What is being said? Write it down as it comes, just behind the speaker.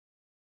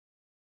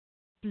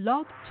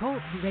Blog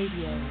Talk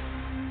Radio.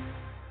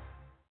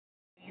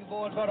 You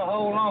boys better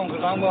hold on,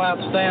 because I'm going to have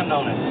to stand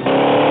on it.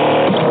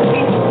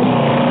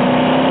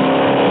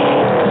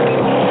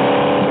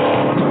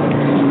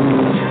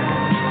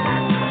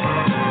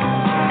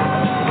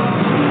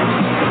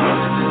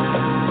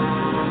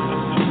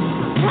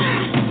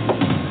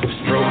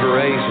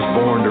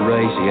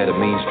 He had a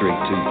mean streak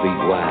 2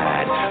 feet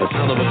wide, a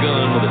son of a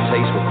gun with a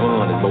taste for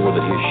fun and more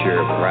than his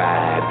share of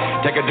pride.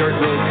 Take a dirt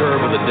road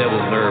curve with a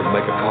devil's nerve,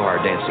 make a car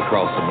dance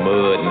across the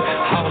mud, and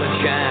haul and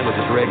shine with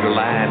his regular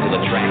line till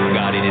the track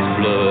got in his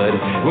blood.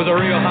 He was a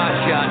real hot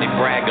shot and he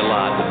bragged a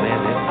lot, but man,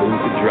 that fool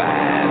could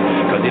drive,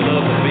 cause he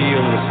loved to be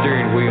on the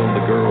steering wheel and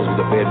the girls with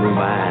the bedroom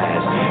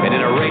eyes. And in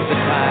a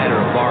racing tide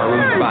or a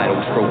barroom fight,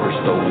 old Stroker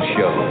stole the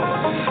show.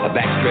 A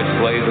backstretch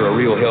blazer, a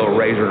real hell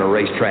raiser, and a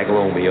racetrack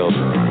Romeo.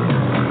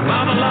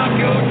 Mama, lock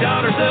your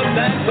daughters up,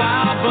 that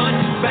wild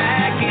bunch is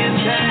back in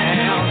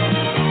town.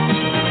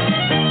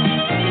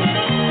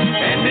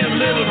 And them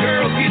little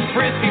girls get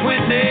frisky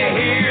when they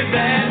hear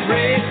that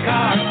race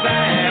car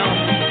sound.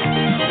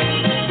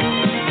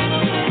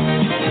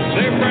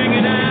 They're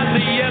bringing out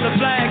the yellow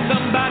flag,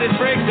 somebody's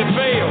brakes have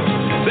failed.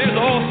 There's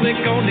oil slick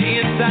on the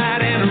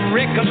inside and a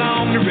wreck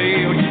along the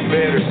rail. You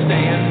better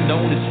stand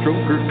on this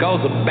Stroker,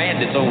 cause a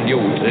bandit's on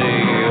your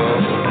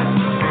tail.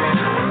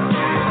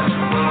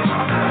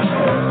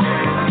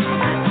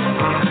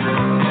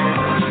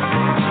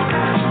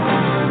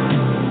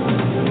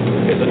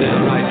 It's a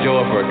downright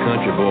joy for a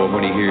country boy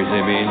when he hears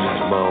them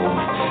engines moan.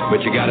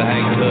 But you gotta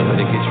hang tough and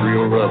it gets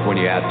real rough when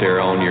you're out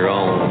there on your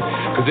own.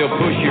 Cause they'll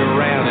push you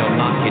around, they'll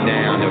knock you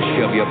down, they'll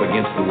shove you up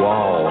against the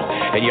wall.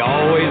 And you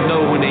always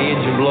know when the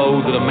engine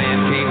blows that a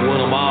man can't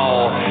win them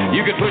all.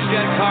 You could push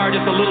that car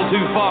just a little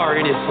too far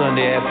any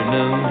Sunday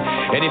afternoon.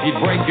 And if you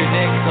break your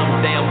neck,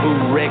 some damn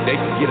fool wreck, they'd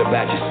forget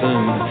about you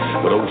soon.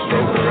 But old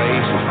Stroker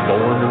Ace was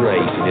born to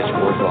race, and it's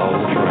worth all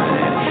the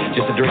trying.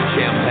 Just to drink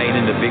champagne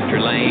in the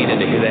victory lane and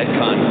to hear that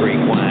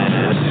concrete whine.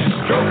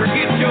 Stroker,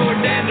 get your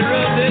dander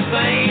up, this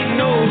ain't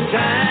no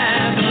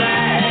time to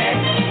lag.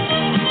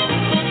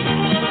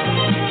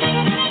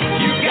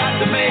 You got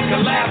to make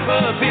a lap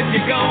up if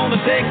you're gonna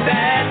take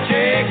that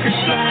checkered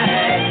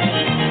flag.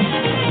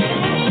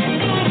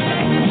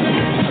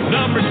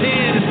 Number 10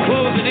 is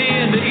closing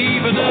in to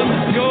even up the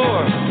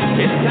score.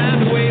 It's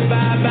time to wave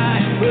bye-bye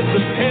and put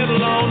the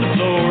pedal on the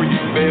floor. You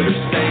better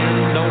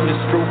stand on this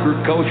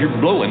Stroker, cause you're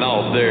blowing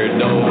off their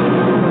door.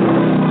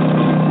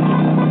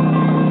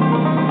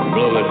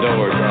 Blow the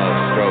doors off,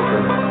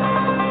 Stroker.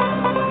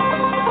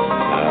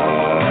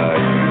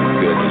 You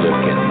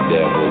good-looking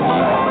devil,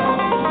 you.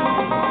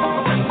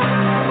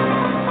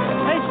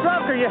 Hey,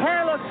 Stroker, your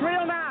hair looks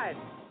real nice.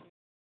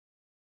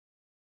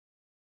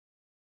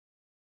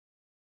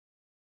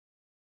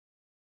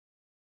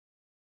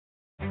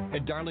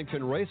 At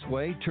Darlington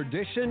Raceway,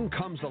 tradition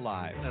comes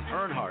alive. And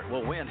Earnhardt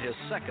will win his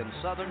second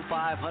Southern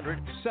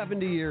 500.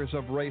 70 years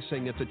of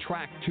racing at the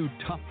track too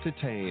tough to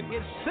tame.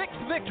 His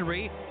sixth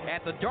victory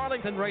at the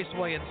Darlington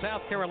Raceway in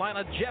South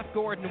Carolina. Jeff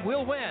Gordon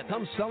will win.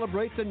 Come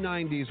celebrate the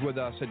 90s with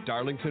us at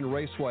Darlington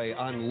Raceway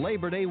on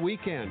Labor Day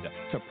weekend.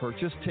 To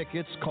purchase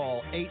tickets,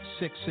 call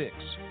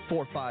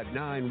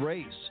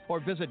 866-459-RACE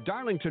or visit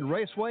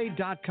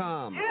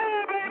darlingtonraceway.com.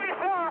 Yeah, baby,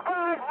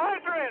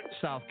 500.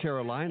 South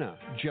Carolina,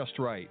 just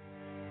right.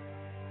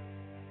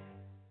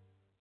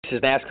 This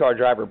is NASCAR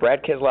driver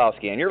Brad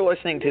Keselowski, and you're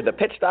listening to the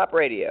Pit Stop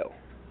Radio.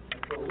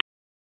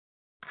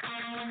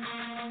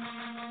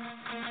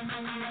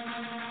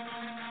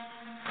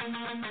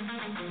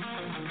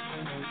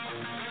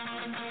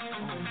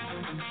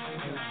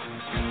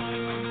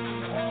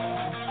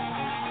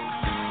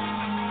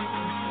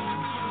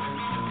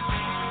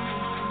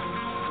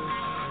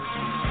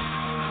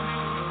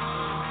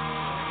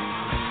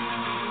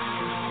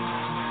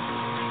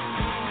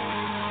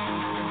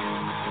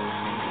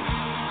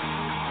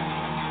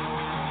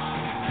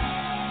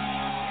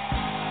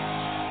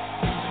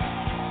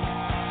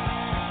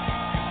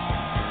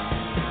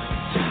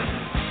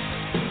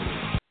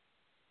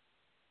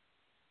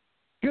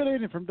 Good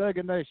evening from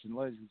Duggan Nation,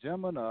 ladies and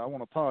gentlemen. I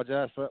want to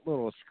apologize for that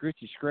little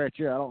scritchy scratch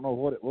here. I don't know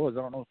what it was.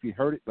 I don't know if you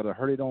heard it, but I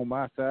heard it on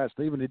my side.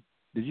 Stephen, did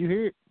you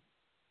hear it?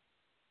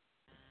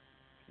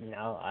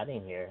 No, I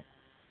didn't hear it.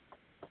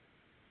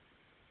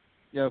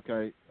 Yeah,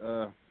 okay.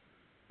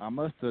 I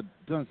must have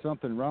done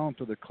something wrong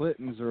to the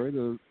Clintons, or either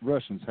the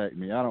Russians hacked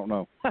me. I don't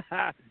know.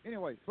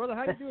 Anyway, brother,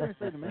 how you doing this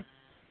evening,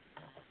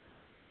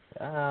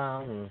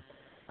 man?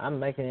 I'm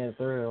making it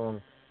through.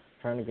 I'm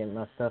trying to get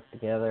my stuff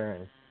together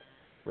and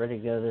ready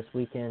to go this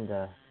weekend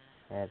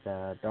at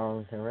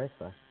Darlington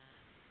Raceway.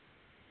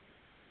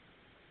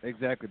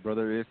 Exactly,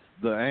 brother. It's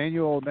the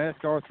annual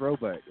NASCAR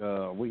throwback.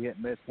 We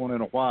hadn't missed one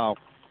in a while.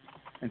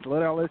 And to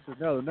let our listeners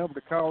know, the number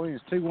to call in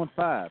is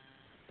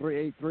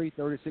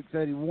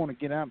 215-383-3681.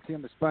 Again, I'm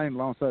Tim Disspain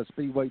alongside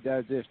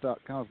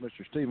SpeedwayDigest.com's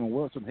Mr. Stephen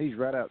Wilson. He's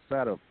right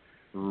outside of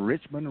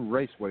Richmond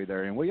Raceway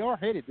there. And we are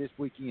headed this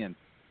weekend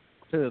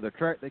to the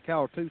track they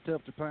call Too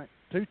Tough to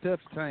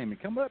Tame. And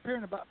coming up here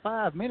in about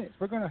 5 minutes,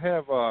 we're going to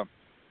have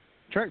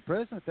track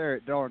president there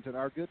at Darlington,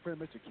 our good friend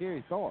Mr.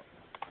 Kerry Thorpe.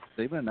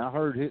 Stephen, and I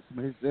heard some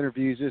of his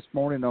interviews this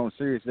morning on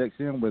Sirius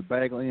XM with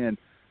Bagley and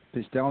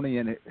Pistone,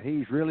 and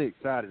he's really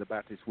excited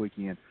about this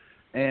weekend.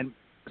 And,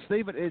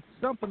 Stephen, it's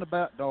something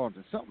about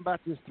Darlington, something about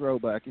this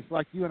throwback. It's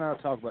like you and I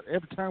talk about.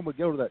 Every time we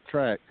go to that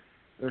track,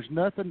 there's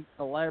nothing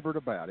elaborate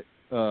about it.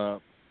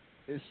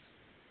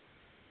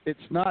 It's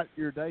not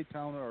your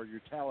Daytona or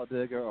your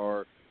Talladega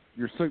or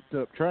your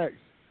souped-up tracks.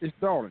 It's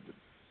Darlington.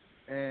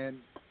 And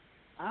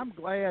I'm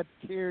glad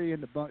Kerry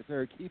and the bunch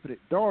there are keeping it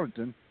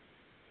Darlington,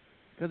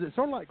 because it's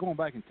sort of like going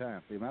back in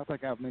time, Stephen. I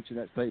think I've mentioned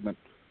that statement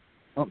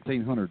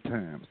 1,800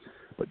 times.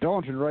 But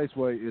Darlington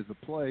Raceway is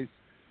a place,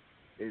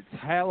 it's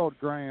hallowed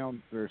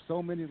ground. There are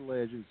so many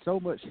legends, so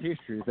much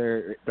history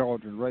there at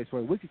Darlington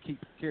Raceway. We could keep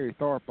Kerry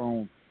Tharp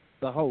on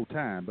the whole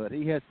time, but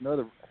he has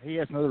another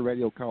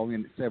radio call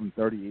in at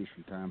 7:30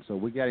 Eastern time, so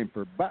we got him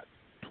for about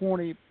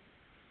 20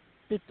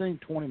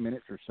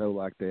 minutes or so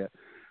like that.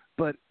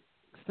 But,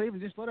 Stephen,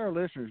 just let our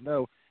listeners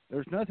know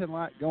there's nothing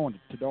like going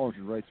to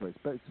Darlington Raceway,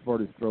 especially for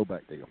this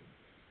throwback deal.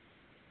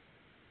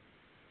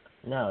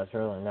 No, it's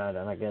really not,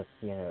 and I guess,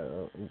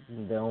 the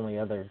only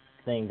other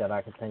thing that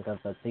I could think of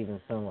that's even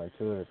similar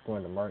to it is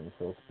going to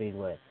Martinsville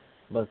Speedway.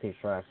 Both these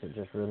tracks are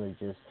just really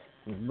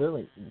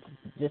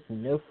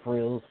no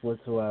frills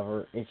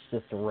whatsoever. It's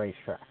just a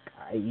racetrack.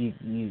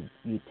 You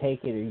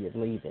take it or you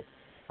leave it.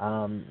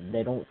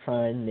 They don't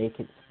try and make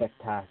it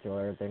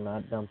spectacular. They're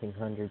not dumping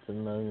hundreds of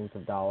millions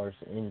of dollars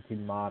into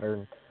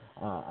modern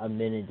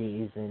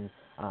amenities and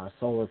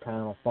solar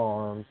panel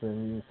farms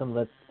and some of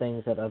the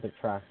things that other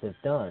tracks have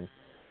done.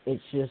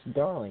 It's just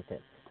Darlington.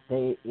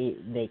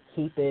 They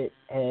keep it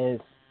as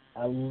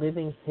a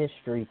living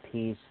history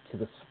piece to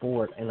the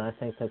sport, and I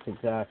think that's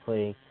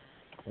exactly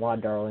why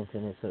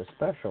Darlington is so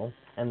special.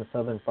 And the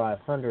Southern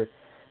 500,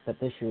 that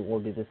this year will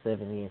be the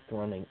 70th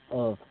running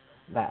of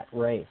that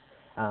race.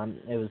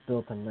 It was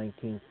built in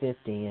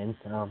 1950, and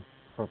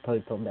for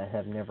people that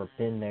have never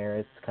been there,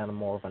 it's kind of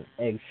more of an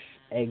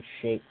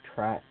egg-shaped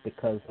track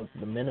because of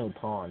the minnow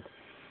pond.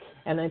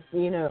 And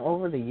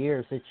over the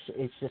years,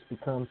 it's just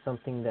become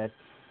something that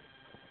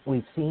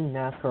we've seen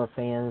NASCAR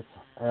fans.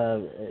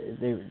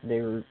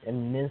 They were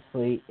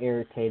immensely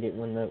irritated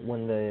when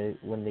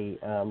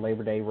the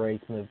Labor Day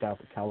race moved out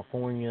to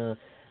California,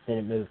 then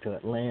it moved to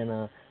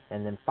Atlanta,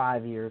 and then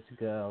 5 years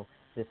ago,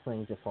 this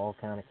thing just all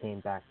kind of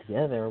came back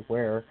together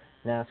where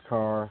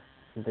NASCAR,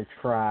 the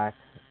track,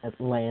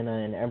 Atlanta,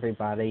 and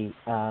everybody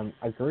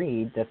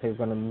agreed that they were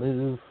going to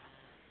move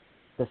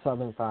the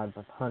Southern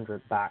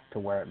 500 back to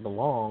where it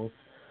belongs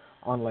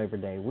on Labor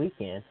Day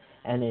weekend.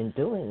 And in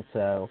doing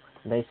so,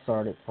 they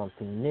started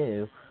something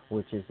new,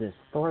 which is this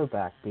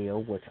throwback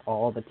deal, which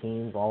all the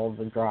teams, all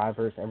the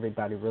drivers,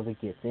 everybody really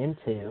gets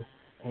into,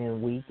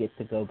 and we get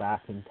to go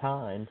back in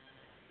time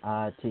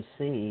to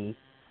see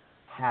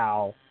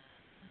how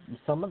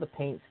some of the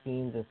paint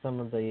schemes and some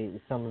of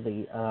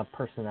the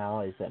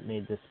personalities that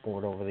made this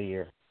sport over the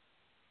years.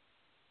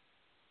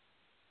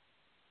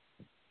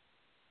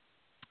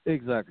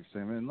 Exactly,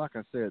 Sam. And like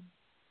I said,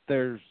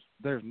 there's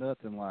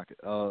nothing like it.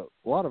 A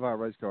lot of our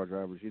race car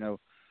drivers,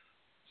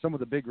 some of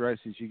the big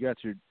races, you got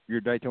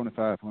your Daytona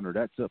 500.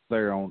 That's up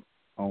there on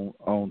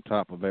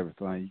top of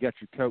everything. You got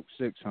your Coke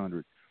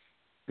 600.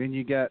 Then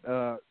you got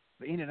the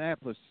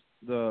Indianapolis,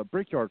 the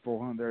Brickyard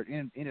 400 there at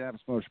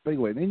Indianapolis Motor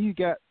Speedway. Then you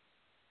got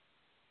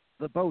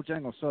the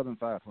Bojangles Southern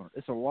 500.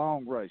 It's a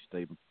long race,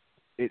 Stephen.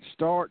 It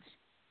starts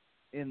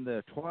in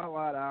the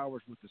twilight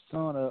hours with the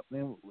sun up,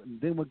 then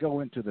we'll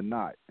go into the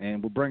night,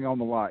 and we'll bring on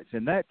the lights.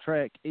 And that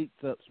track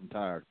eats up some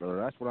tires, brother.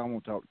 That's what I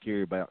want to talk to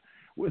Kerry about.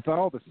 With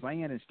all the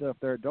sand and stuff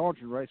there,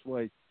 Darlington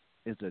Raceway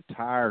is a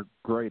tire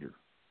grader.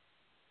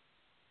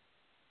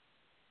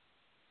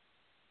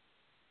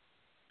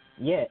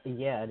 Yeah,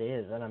 it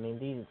is. And I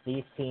mean,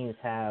 these teams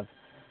have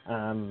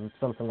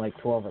something like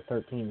 12 or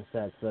 13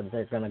 sets that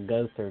they're going to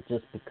go through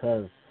just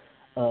because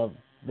of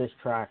this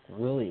track.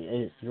 Really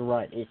is. You're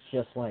right. It's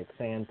just like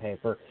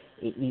sandpaper.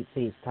 It eats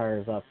these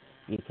tires up.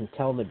 You can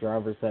tell the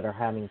drivers that are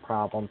having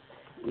problems,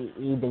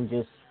 even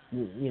just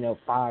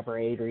 5 or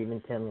 8 or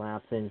even 10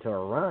 laps into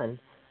a run.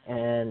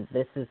 And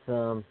this is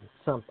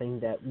something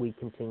that we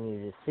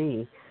continue to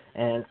see.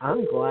 And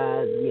I'm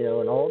glad,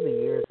 in all the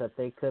years that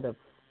they could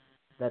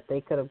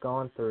have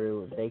gone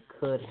through, they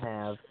could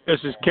have. This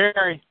is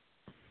Kerry.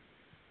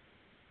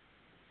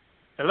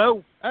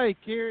 Hello. Hey,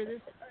 Kerry.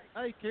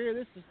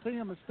 This is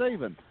Tim and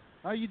Steven.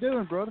 How you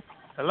doing, brother?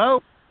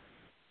 Hello.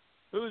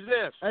 Who's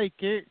this? Hey,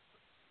 Kerry.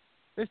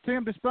 It's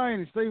Tim Disspain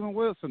and Stephen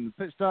Wilson,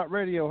 Pit Stop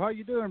Radio. How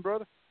you doing,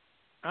 brother?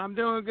 I'm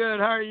doing good.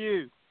 How are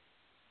you?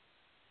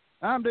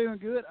 I'm doing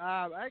good.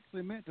 I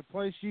actually meant to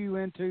place you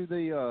into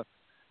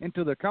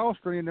the call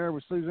screen there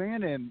with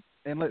Suzanne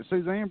and let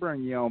Suzanne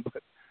bring you on,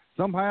 but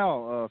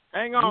somehow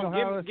hang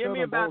on. Give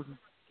me about.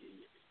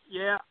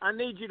 Yeah, I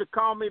need you to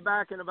call me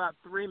back in about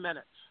 3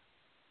 minutes.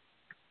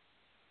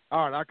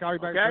 All right, I'll call you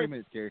back in 3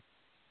 minutes, Kerry.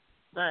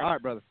 Thanks. All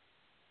right, brother.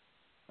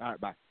 All right,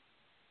 bye.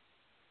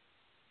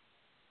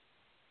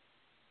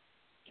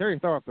 Kerry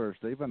Tharp there,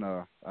 Stephen.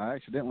 I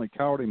accidentally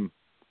called him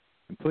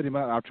and put him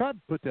out. I tried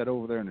to put that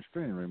over there in the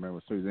screening room there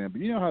with Suzanne, but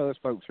you know how those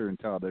folks here in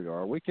Talladega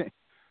are. We can't.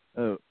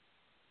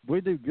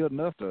 we do good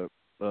enough to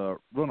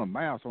run a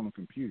mouse on a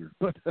computer.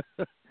 But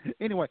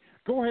anyway,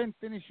 go ahead and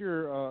finish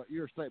your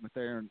statement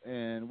there,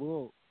 and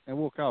we'll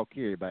call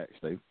Kerry back,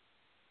 Steve.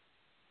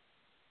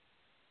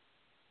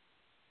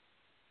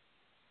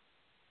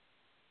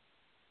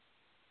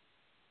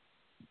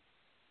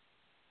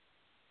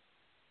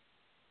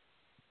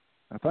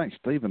 I think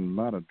Stephen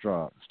might have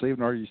dropped.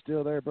 Stephen, are you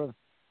still there, brother?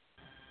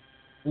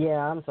 Yeah,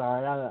 I'm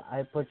sorry.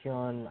 I put you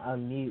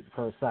on mute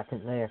for a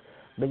second there.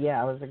 But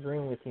yeah, I was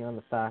agreeing with you on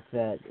the fact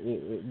that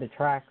the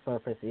track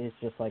surface is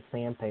just like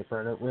sandpaper,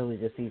 and it really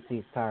just eats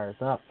these tires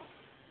up.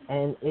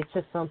 And it's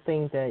just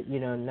something that,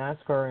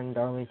 NASCAR and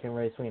Darlington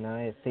Raceway and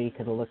ISC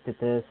could have looked at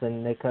this,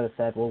 and they could have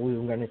said, well, we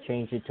were going to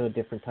change it to a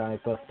different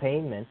type of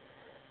pavement,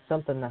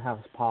 something that has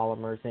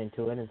polymers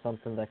into it and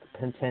something that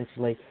could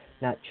potentially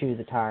not chew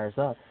the tires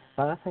up.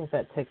 But I think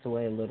that takes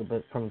away a little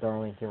bit from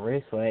Darlington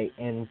Raceway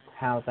and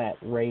how that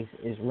race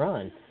is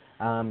run.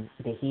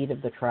 The heat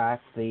of the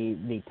track,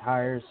 the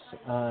tires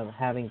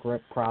having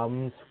grip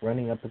problems,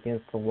 running up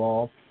against the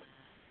wall,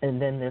 and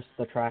then there's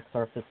the track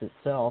surface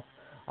itself,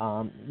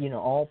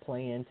 all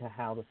play into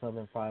how the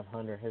Southern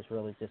 500 has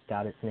really just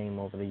got its name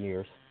over the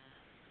years.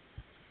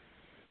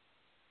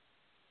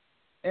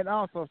 And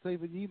also,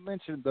 Stephen, you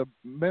mentioned the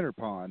Minter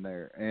Pond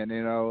there, and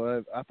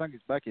I think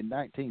it's back in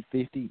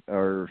 1950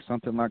 or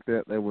something like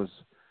that. There was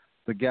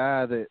the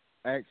guy that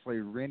actually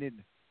rented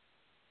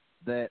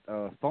that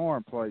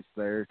farm place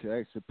there to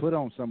actually put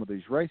on some of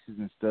these races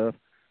and stuff.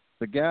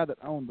 The guy that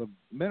owned the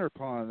Minter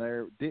Pond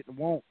there didn't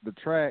want the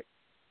track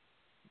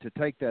to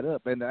take that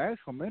up, and the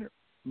actual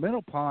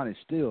Minter Pond is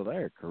still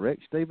there,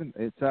 correct, Stephen?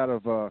 It's out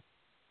of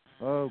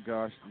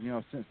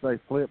since they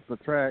flipped the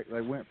track, they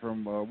went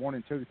from 1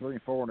 and 2, 3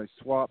 and 4, and they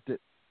swapped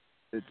it.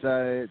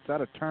 It's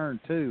out of turn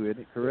 2,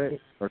 isn't it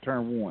correct, or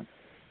turn 1?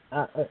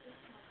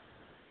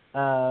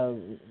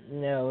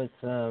 No,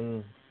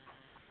 it's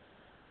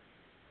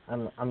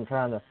I'm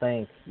trying to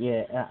think.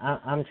 Yeah,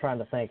 I'm trying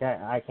to think.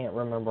 I can't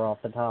remember off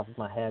the top of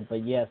my head,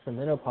 but yes, the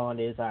Minnow Pond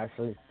is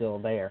actually still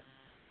there.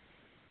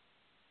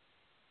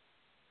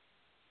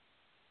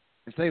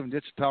 Stephen,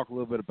 just to talk a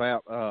little bit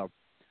about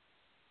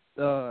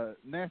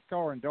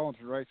NASCAR and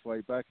Darlington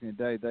Raceway back in the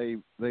day,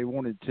 they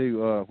wanted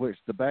to, which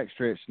the back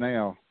stretch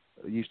now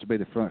used to be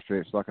the front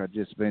stretch, like I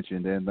just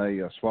mentioned, and they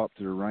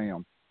swapped it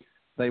around.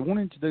 They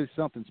wanted to do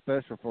something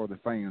special for the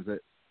fans,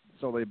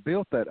 so they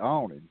built that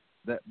awning,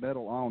 that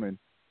metal awning,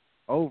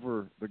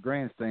 over the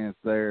grandstands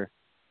there,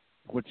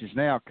 which is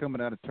now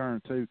coming out of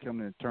turn 2,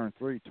 coming into turn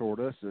 3 toward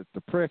us at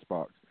the press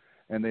box.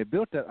 And they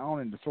built that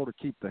awning to sort of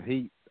keep the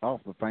heat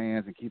off the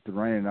fans and keep the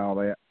rain and all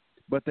that.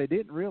 But they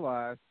didn't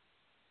realize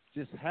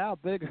just how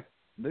big a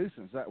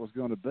nuisance that was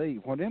going to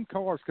be. When them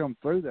cars come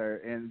through there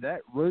and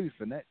that roof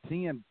and that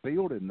tin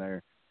building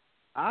there,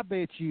 I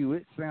bet you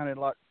it sounded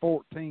like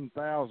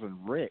 14,000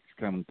 wrecks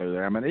coming through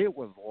there. I mean, it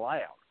was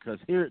loud because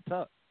here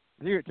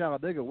at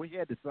Talladega, we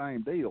had the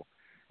same deal.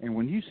 And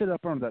when you sit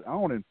up under that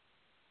awning,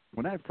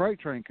 when that freight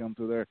train comes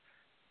through there,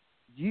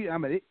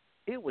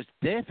 it was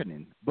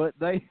deafening. But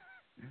they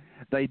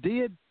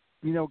did,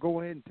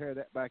 go ahead and tear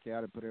that back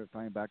out and put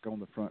everything back on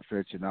the front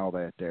stretch and all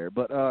that there.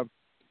 But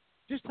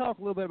just talk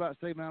a little bit about,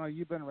 Stephen. I know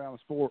you've been around the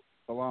sport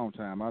a long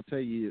time. I'll tell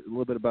you a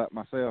little bit about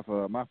myself.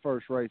 My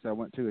first race I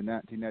went to in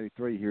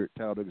 1983 here at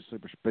Talladega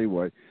Super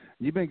Speedway.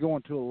 You've been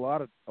going to a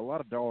lot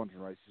of Darlington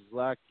races.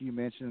 Like you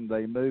mentioned,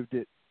 they moved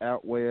it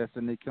out west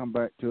and they come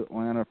back to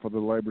Atlanta for the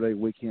Labor Day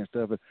weekend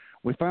stuff. And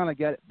we finally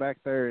got it back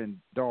there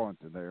in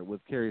Darlington there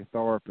with Kerry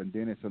Tharp and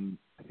Dennis and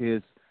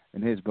his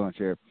bunch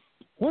there.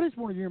 What is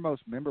one of your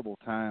most memorable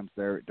times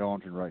there at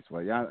Darlington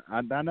Raceway?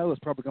 I know it's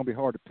probably going to be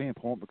hard to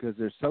pinpoint because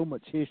there's so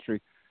much history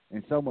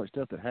and so much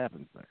stuff that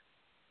happens there.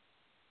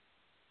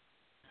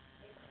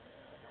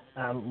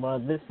 Well,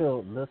 this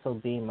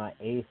will be my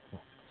 8th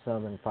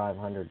Southern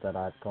 500 that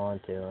I've gone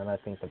to, and I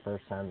think the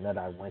first time that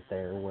I went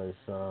there was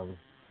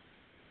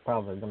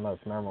probably the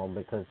most memorable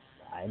because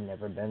I had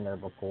never been there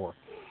before.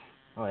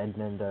 I had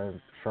been to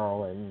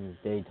Charlotte and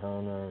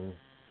Daytona and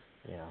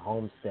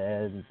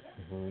Homestead,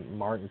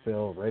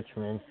 Martinsville,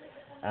 Richmond.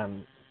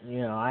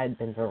 I had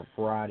been to a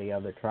variety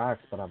of other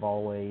tracks, but I've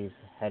always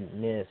had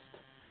missed,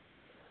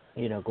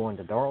 going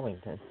to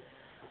Darlington.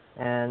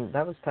 And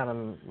that was kind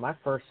of my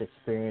first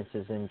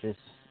experiences in just,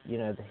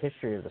 the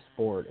history of the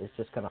sport. It's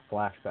just kind of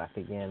flashback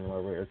again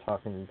where we were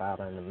talking about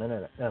it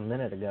a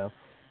minute ago.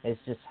 It's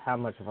just how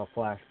much of a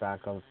flashback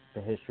of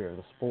the history of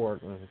the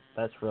sport, and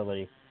that's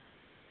really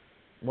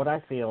what I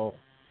feel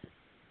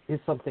is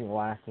something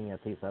lacking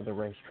at these other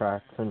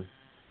racetracks. And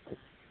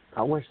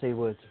I wish they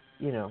would,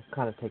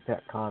 kind of take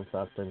that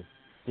concept and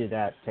do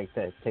that, take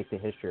the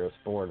history of the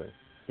sport and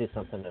do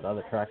something at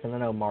other tracks. And I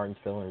know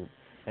Martinsville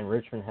and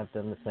Richmond have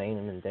done the same,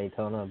 and in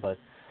Daytona, but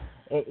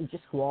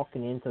just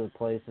walking into the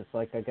place, it's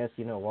like, I guess,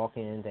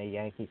 walking into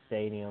Yankee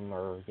Stadium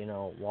or,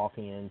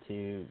 walking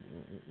into,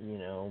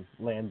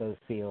 Lambeau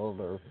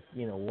Field or,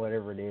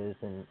 whatever it is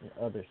in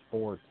other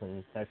sports,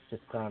 and that's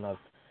just kind of,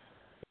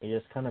 you're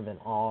just kind of in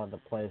awe of the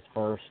place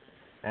first,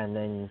 and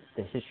then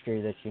the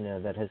history that,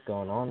 that has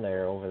gone on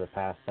there over the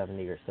past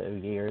 70 or so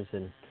years,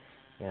 and,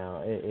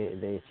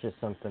 It's just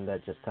something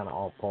that just kind of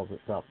all pulls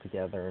itself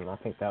together, and I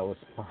think that was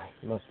my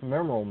most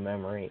memorable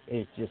memory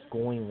is just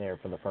going there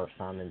for the first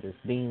time and just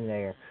being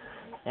there.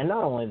 And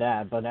not only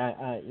that, but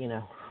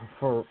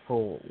for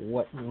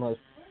what most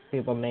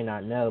people may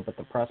not know, but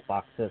the press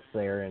box sits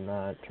there in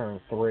Turn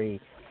 3,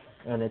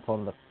 and it's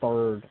on the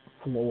third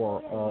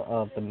floor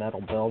of the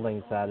metal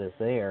buildings that is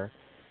there.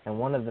 And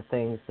one of the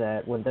things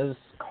that when those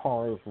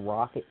cars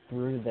rocket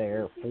through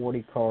there,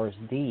 40 cars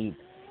deep,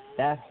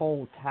 that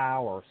whole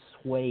tower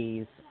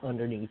sways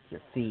underneath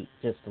your feet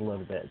just a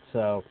little bit.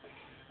 So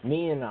I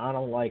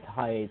don't like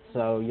heights,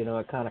 so,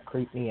 it kind of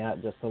creeped me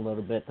out just a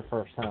little bit the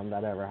first time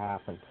that ever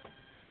happened.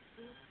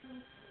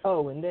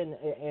 Oh, and then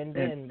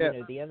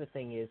the other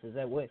thing is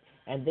that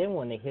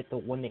when they hit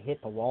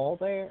the wall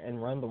there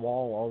and run the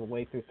wall all the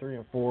way through 3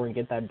 and 4 and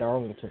get that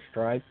Darlington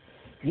stripe,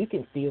 you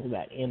can feel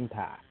that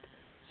impact.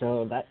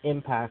 So that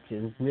impact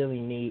is really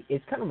neat.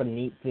 It's kind of a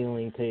neat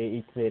feeling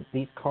that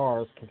these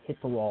cars can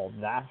hit the wall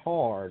that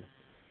hard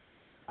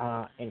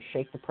and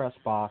shake the press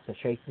box and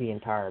shake the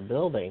entire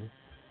building,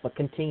 but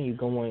continue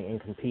going and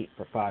compete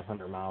for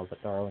 500 miles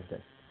at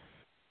Darlington.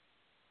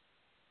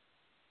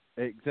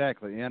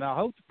 Exactly, and I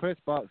hope the press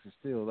box is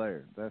still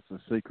there. That's a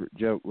secret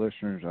joke,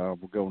 listeners. I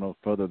will go no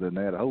further than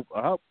that. I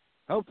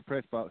hope the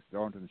press box at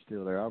Darlington is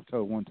still there. I was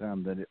told one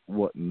time that it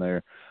wasn't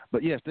there,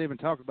 but yeah, Stephen,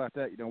 talk about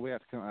that. We have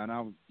to come. And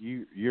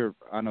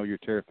I know you're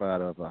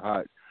terrified of the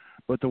heights,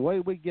 but the way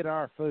we get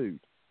our food,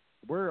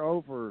 we're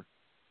over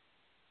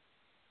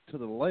to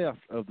the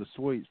left of the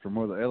suites from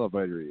where the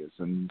elevator is,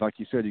 and like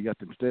you said, you got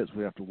them steps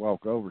we have to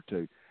walk over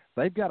to.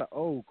 They've got an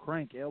old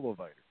crank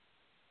elevator.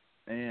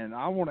 And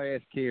I want to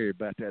ask Kerry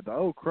about that. The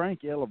old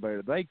crank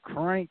elevator, they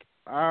crank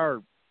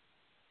our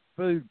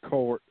food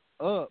court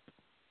up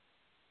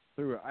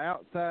through an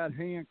outside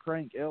hand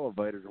crank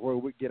elevator to where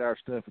we get our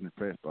stuff in the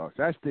press box.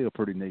 That's still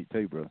pretty neat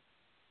too, bro.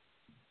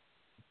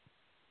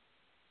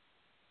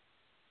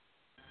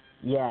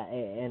 Yeah,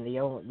 and the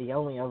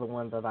only other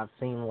one that I've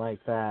seen like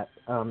that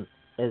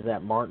is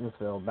at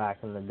Martinsville back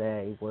in the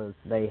day. Was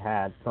they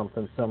had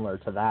something similar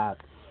to that,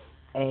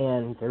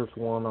 and there's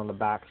one on the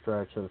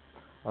backstretch of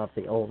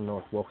the old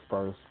North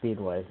Wilkesboro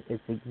Speedway.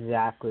 It's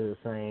exactly the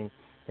same.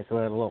 It's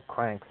got a little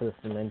crank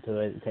system into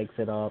it. It takes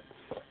it up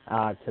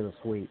to the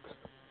suites.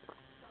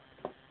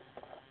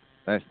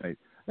 That's neat.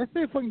 Let's see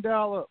if we can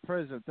dial up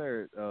President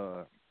there at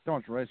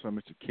Darlington Raceway,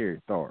 Mr.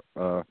 Kerry Tharp.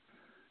 I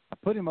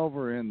put him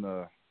over in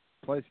the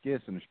place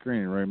guest in the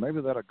screening room. Maybe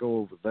that'll go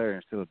over there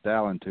instead of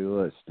dialing to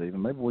us, Stephen.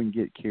 Maybe we can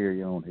get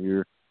Kerry on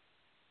here.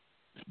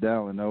 Just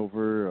dialing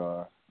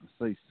over.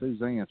 Let's see,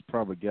 Suzanne's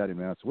probably got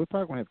him out, so we're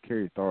probably going to have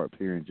Kerry Tharp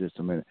here in just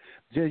a minute.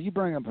 Jay, you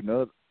bring up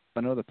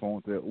another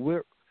point that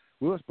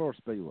Wilkesboro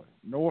Speedway,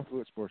 North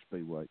Wilkesboro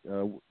Speedway.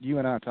 You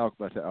and I talk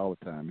about that all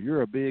the time.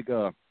 You're a big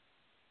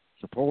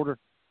supporter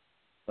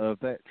of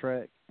that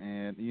track,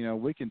 and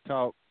we can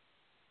talk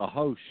a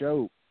whole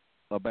show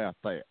about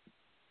that.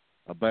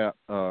 About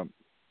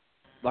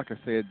like I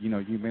said,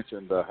 you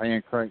mentioned the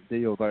hand crank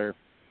deal there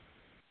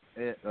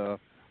at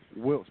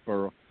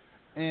Wilkesboro,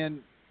 and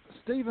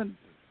Stephen,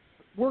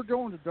 we're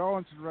going to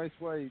Darlington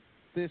Raceway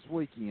this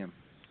weekend,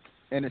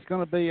 and it's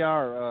going to be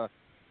our,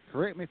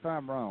 correct me if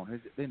I'm wrong, has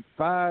it been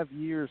 5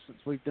 years since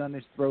we've done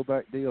this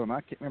throwback deal? And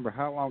I can't remember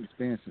how long it's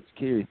been since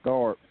Kerry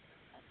Tharp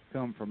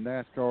come from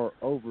NASCAR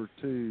over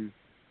to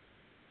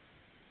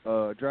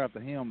drive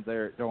the helm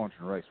there at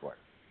Darlington Raceway.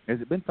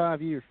 Has it been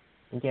 5 years?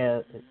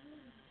 Yeah.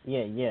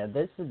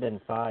 This has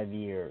been 5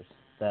 years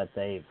that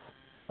they've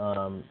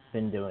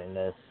been doing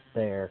this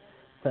there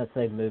since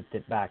they moved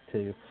it back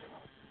to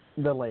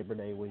the Labor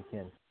Day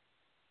weekend.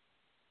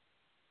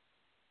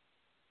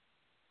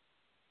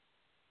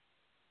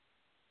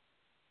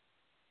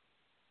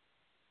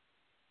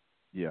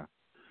 Yeah.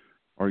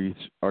 Are you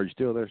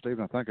still there,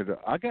 Stephen? I think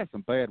I got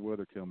some bad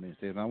weather coming in,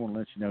 Stephen. I want to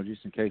let you know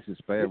just in case this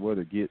bad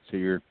weather gets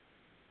here.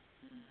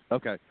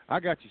 Okay, I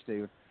got you,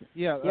 Stephen.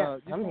 Yeah,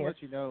 just want to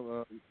let you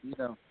know.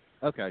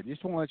 Okay,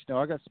 just want to let you know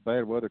I got some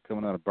bad weather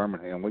coming out of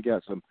Birmingham. We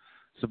got some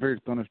severe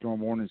thunderstorm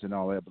warnings and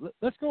all that. But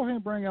let's go ahead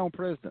and bring on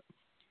President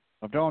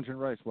of Darlington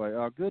Raceway,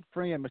 our good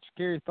friend, Mr.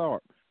 Kerry Tharp,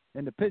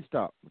 in the pit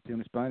stop with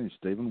Tim Disspain and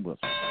Stephen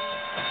Wilson.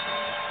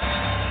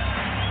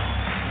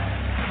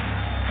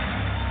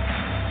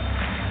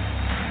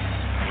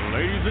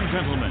 Ladies and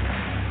gentlemen,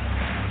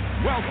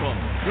 welcome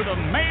to the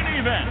main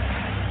event.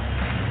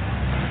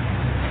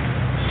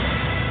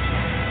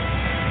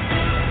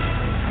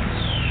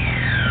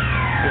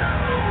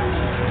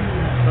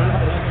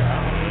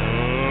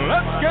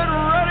 Let's get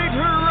ready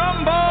to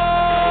rumble!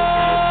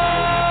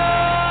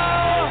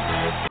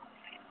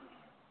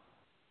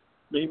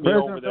 Meet me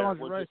over there.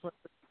 Raceway,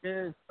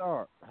 Kerry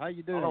Tharp. How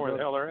you doing? I don't know where the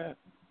hell they're at.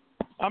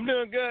 I'm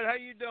doing good. How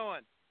you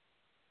doing?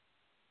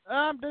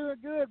 I'm doing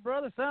good,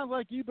 brother. Sounds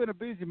like you've been a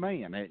busy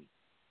man, ain't you?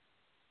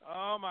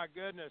 Oh, my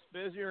goodness.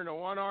 Busier than a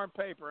one-armed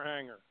paper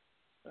hanger.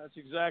 That's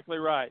exactly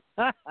right.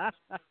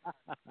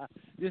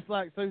 Just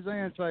like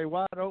Suzanne say,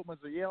 wide open as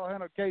a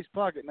yellow-handled case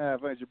pocket knife,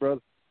 ain't you,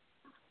 brother?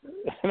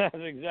 That's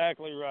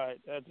exactly right.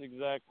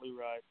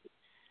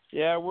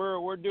 Yeah,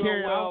 we're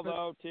doing well,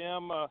 though,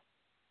 Tim.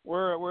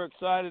 we're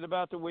excited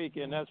about the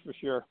weekend. That's for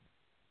sure.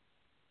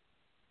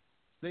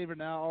 Steve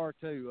and I are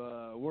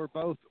too.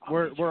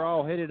 We're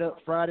all headed up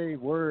Friday.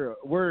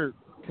 We're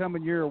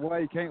coming your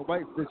way. Can't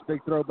wait for this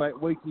big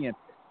throwback weekend.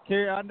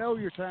 Kerry, I know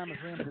your time is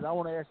limited. I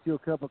want to ask you a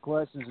couple of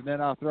questions, and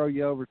then I'll throw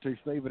you over to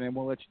Stephen, and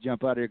we'll let you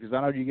jump out of here because I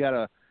know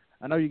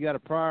you got a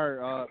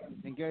prior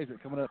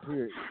engagement coming up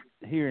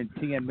here in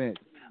 10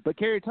 minutes. But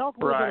Kerry, talk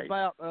a little bit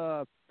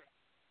about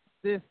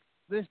this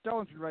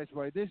Darlington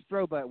Raceway, this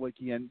throwback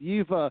weekend.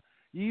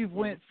 You've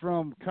went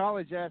from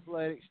college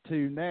athletics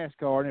to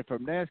NASCAR, and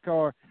from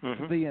NASCAR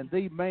to being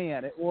the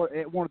man at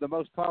one of the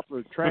most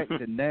popular tracks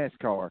in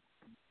NASCAR.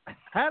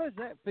 How does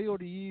that feel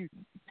to you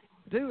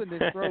doing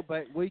this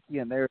throwback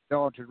weekend there at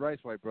Darlington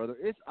Raceway, brother?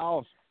 It's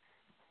awesome.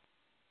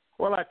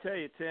 Well, I tell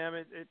you, Tim,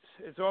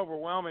 it's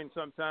overwhelming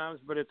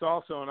sometimes, but it's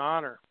also an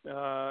honor.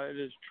 It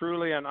is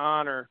truly an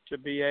honor to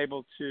be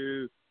able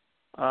to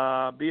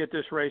be at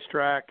this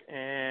racetrack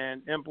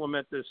and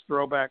implement this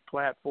throwback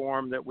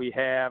platform that we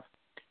have.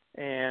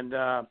 And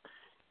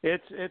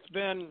it's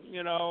been,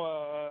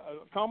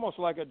 almost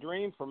like a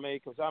dream for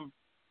me because I've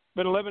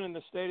been living in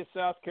the state of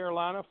South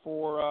Carolina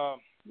for,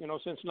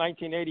 since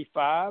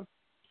 1985.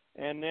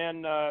 And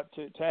then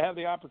to have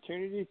the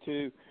opportunity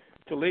to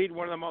lead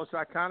one of the most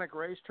iconic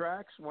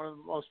racetracks, one of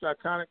the most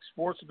iconic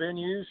sports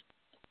venues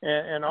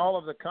and all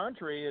of the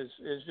country is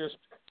just,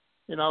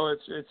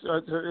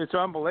 it's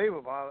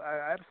unbelievable.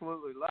 I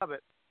absolutely love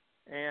it.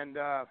 And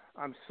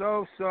I'm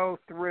so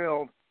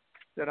thrilled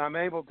that I'm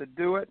able to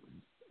do it,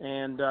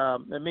 and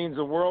it means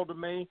the world to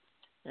me.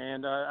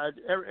 And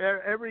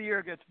every year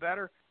it gets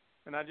better,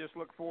 and I just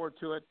look forward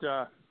to it,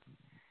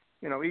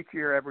 each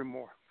year every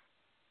more.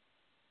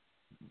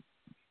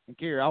 And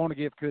Kerry, I want to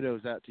give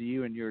kudos out to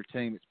you and your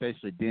team,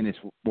 especially Dennis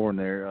Bourne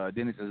there.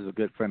 Dennis is a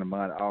good friend of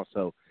mine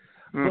also.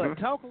 But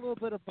talk a little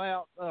bit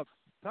about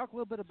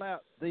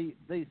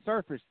the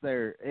surface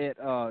there at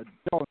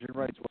Darlington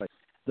Raceway.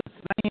 The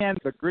sand,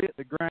 the grit,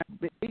 the grind,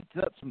 it beats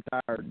up some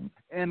tires,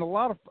 and a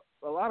lot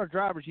of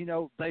drivers,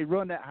 they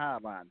run that high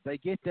line. They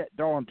get that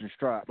Darlington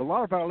stripe. A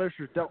lot of our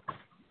listeners don't.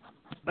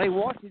 They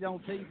watch it on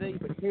TV,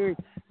 but Kerry,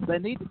 they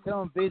need to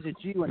come visit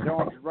you in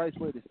Darlington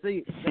Raceway to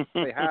see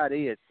exactly how it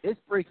is.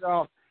 It's freaks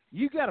off.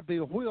 You got to be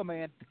a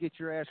wheelman to get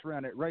your ass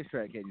around that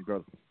racetrack, ain't you,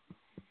 brother?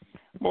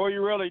 Boy,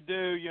 you really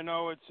do.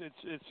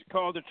 It's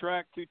called the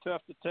track Too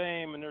Tough to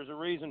Tame, and there's a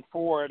reason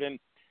for it. And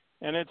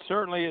it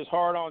certainly is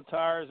hard on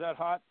tires. That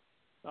hot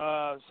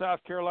South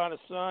Carolina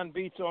sun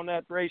beats on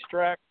that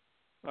racetrack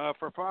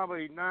for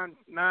probably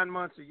nine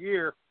months a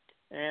year,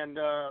 and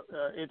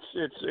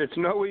it's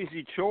no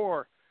easy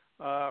chore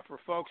for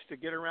folks to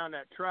get around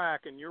that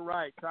track. And you're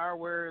right, tire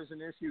wear is an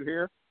issue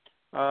here,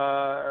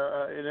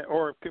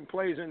 or it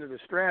plays into the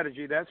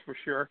strategy, that's for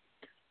sure.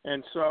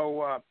 And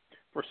so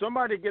for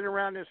somebody to get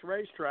around this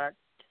racetrack,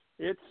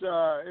 it's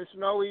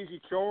no easy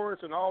chore.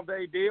 It's an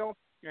all-day deal,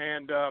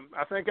 and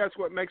I think that's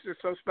what makes it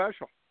so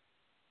special.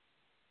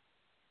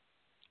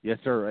 Yes,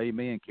 sir.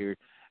 Amen, Kerry.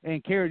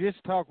 And, Kerry,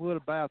 just talk a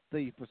little about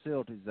the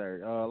facilities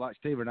there. Like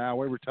Steve and I,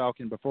 we were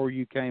talking before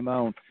you came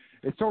on.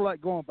 It's sort of like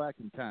going back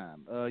in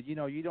time.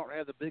 You don't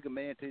have the big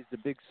amenities, the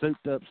big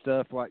souped-up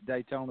stuff like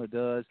Daytona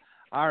does,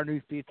 our new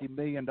 $50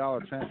 million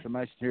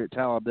transformation here at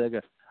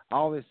Talladega,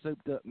 all this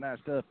souped-up nice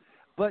stuff.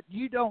 But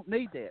you don't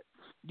need that.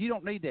 You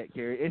don't need that,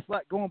 Kerry. It's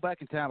like going back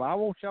in time. I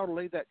want y'all to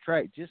leave that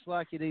track just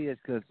like it is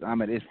because,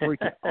 it's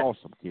freaking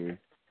awesome, Kerry.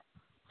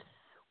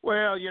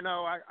 Well,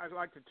 I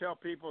like to tell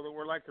people that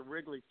we're like the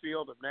Wrigley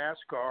Field of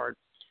NASCAR.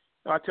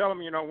 I tell them,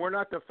 we're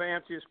not the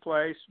fanciest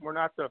place. We're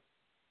not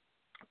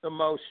the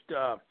most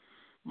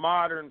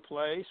modern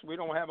place. We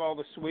don't have all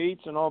the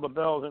suites and all the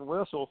bells and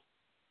whistles,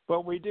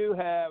 but we do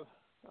have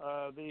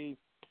the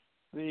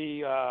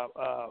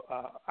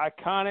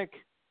iconic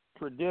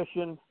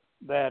tradition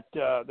that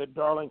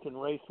Darlington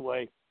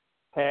Raceway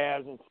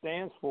has and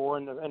stands for,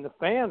 and the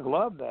fans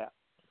love that.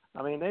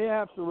 I mean, they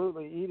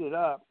absolutely eat it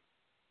up,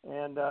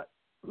 and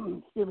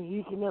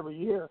each and every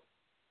year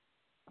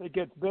it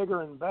gets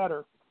bigger and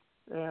better.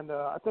 And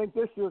I think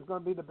this year is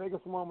going to be the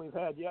biggest one we've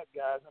had yet,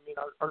 guys. I mean,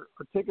 our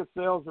ticket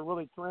sales are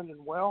really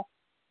trending well,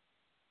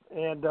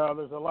 and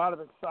there's a lot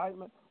of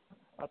excitement.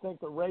 I think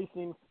the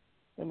racing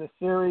in the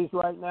series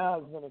right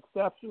now has been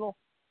exceptional,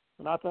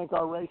 and I think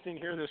our racing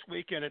here this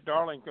weekend at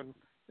Darlington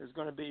is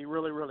going to be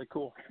really, really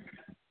cool.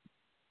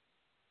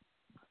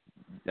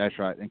 That's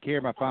right. And, Kerry,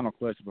 my final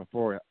question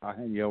before I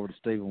hand you over to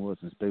Stephen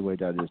Wilson,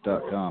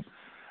 SpeedwayDigest.com.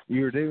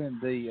 You're doing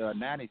the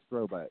 90s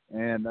throwback,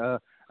 and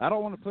I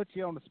don't want to put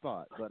you on the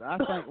spot, but I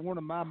think one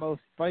of my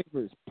most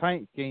favorite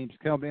paint schemes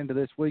coming into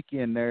this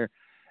weekend there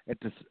at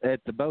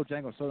the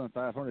Bojangles Southern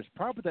 500 is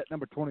probably that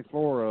number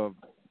 24 of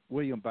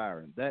William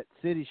Byron. That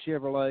City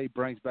Chevrolet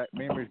brings back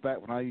memories back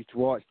when I used to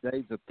watch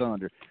Days of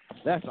Thunder.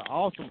 That's an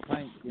awesome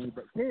paint scheme.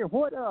 But, Kerry,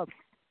 what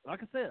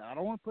like I said, I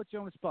don't want to put you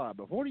on the spot,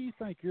 but what do you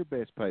think the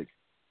best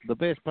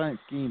paint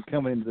scheme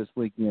coming into this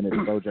weekend at the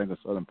Bojangles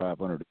Southern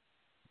 500?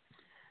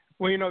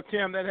 Well,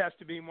 Tim, that has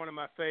to be one of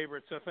my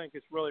favorites. I think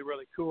it's really,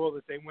 really cool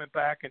that they went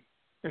back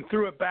and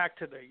threw it back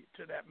to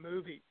that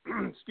movie.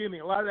 Excuse me.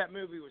 A lot of that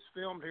movie was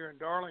filmed here in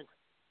Darlington,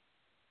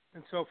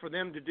 And so for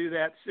them to do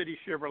that, City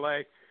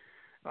Chevrolet,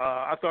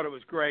 I thought it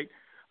was great.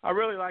 I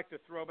really like the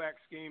throwback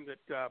scheme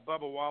that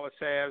Bubba Wallace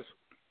has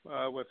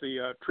with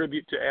the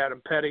tribute to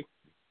Adam Petty.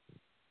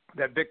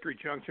 That Victory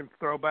Junction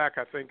throwback,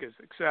 I think, is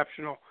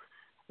exceptional.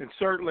 And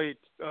certainly,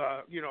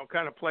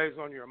 kind of plays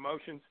on your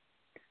emotions.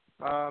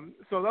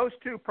 So those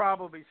two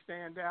probably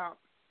stand out.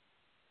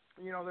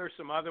 There's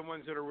some other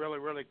ones that are really,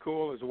 really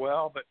cool as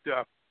well. But,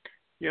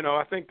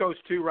 I think those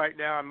two right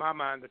now, in my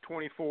mind, the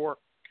 24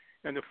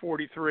 and the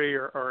 43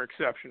 are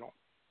exceptional.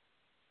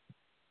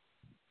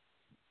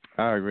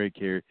 I agree,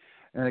 Kerry.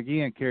 And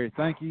again, Kerry,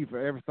 thank you for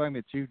everything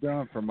that you've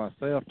done for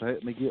myself to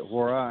help me get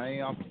where I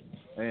am.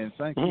 And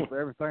thank you for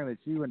everything that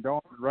you and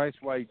Darlington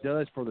Raceway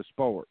does for the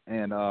sport.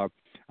 And I'm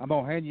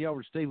going to hand you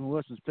over to Stephen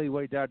Wilson,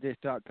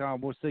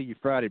 SpeedwayDigest.com. We'll see you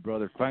Friday,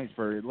 brother. Thanks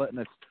for letting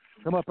us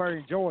come up there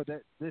and enjoy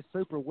this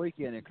super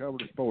weekend and cover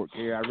the sport,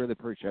 Kerry. I really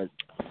appreciate it.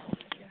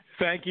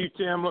 Thank you,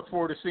 Tim. Look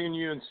forward to seeing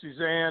you and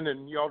Suzanne,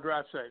 and y'all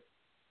drive safe.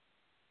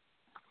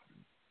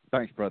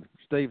 Thanks, brother.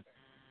 Steve.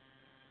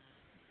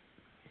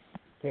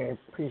 Okay,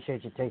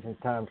 appreciate you taking the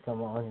time to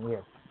come on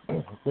here.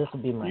 This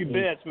will be my you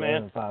bet,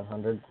 man.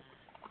 500.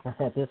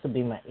 This will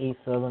be my 8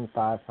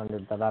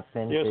 500 that I've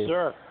been to. Yes,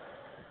 sir.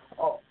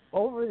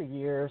 Over the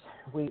years,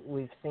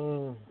 we've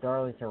seen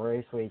Darlington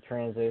Raceway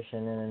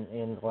transition, and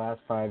in the last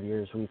 5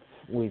 years,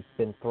 we've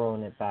been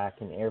throwing it back,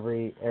 and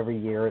every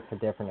year it's a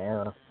different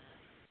era.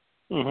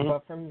 Mm-hmm.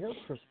 But from your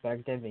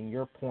perspective and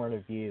your point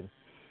of view,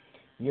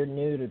 you're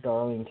new to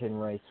Darlington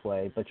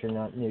Raceway, but you're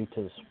not new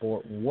to the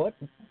sport. What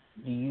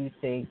do you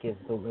think is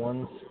the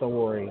one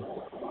story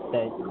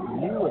that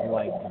you would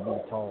like to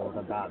be told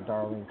about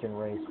Darlington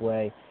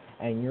Raceway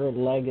and your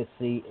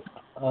legacy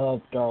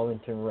of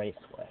Darlington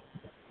Raceway?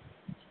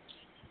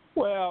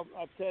 Well,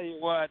 I'll tell you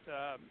what,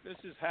 this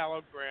is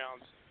hallowed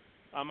grounds.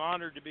 I'm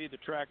honored to be the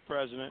track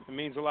president. It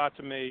means a lot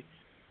to me.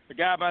 A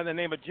guy by the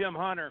name of Jim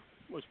Hunter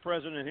was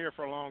president here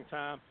for a long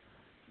time,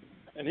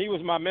 and he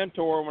was my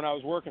mentor when I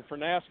was working for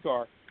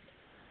NASCAR.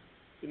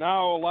 And I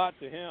owe a lot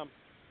to him.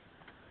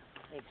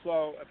 And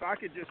so if I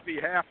could just be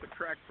half the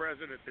track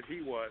president that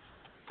he was,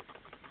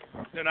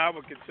 then I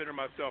would consider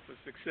myself a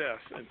success.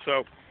 And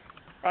so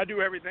I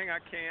do everything I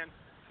can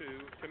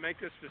to make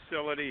this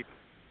facility,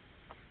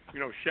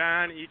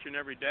 shine each and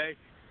every day.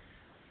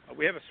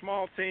 We have a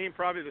small team,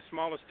 probably the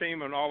smallest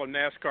team on all of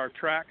NASCAR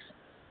tracks.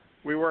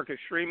 We work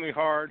extremely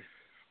hard.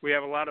 We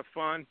have a lot of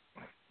fun.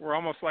 We're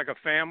almost like a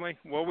family.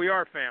 Well, we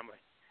are family.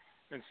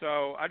 And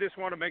so I just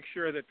want to make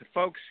sure that the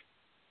folks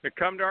that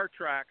come to our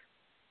track,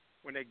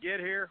 when they get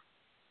here,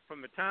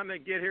 from the time they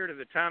get here to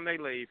the time they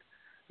leave,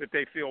 that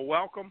they feel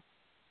welcome,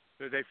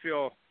 that they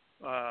feel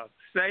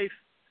safe,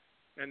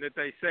 and that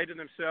they say to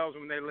themselves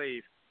when they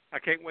leave, I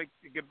can't wait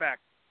to get back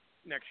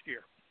next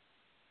year.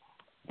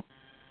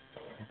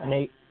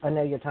 I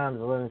know your time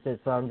is limited,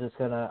 so I'm just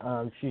going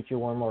to shoot you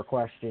one more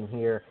question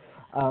here.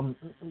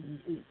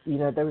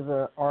 There was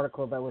an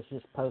article that was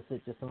just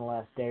posted just in the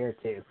last day or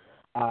two,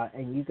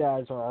 and you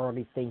guys are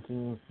already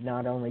thinking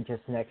not only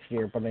just next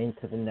year, but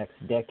into the next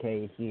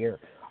decade here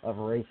of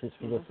races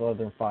for the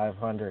Southern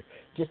 500.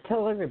 Just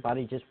tell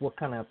everybody just what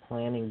kind of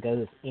planning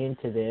goes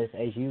into this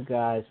as you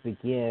guys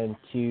begin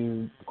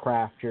to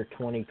craft your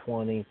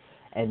 2020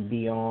 and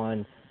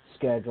beyond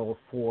schedule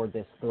for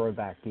this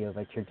throwback deal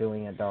that you're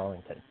doing at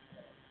Darlington.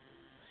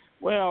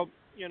 Well,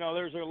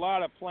 there's a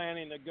lot of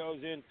planning that goes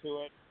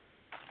into it.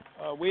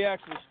 We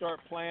actually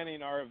start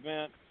planning our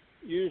event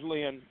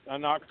usually in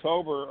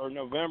October or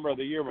November of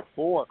the year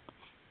before,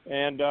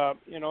 and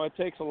it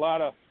takes a lot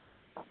of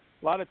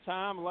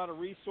time, a lot of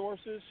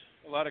resources,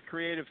 a lot of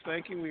creative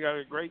thinking. We got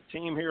a great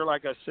team here,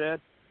 like I said,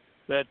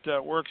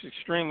 that works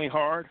extremely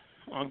hard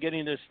on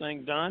getting this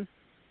thing done,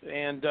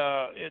 and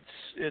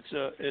it's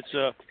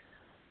a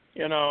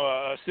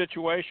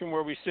situation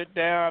where we sit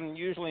down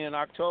usually in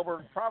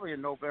October, probably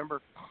in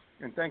November,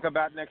 and think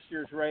about next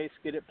year's race,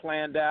 get it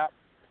planned out.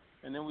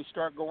 And then we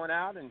start going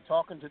out and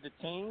talking to the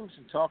teams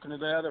and talking to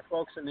the other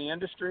folks in the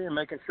industry and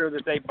making sure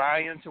that they buy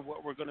into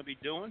what we're going to be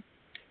doing.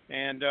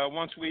 And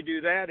once we do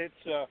that, it's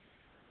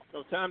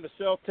time to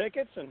sell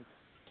tickets and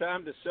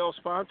time to sell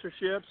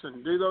sponsorships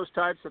and do those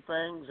types of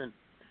things. And,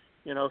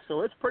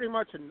 so it's pretty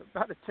much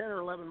about a 10 or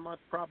 11-month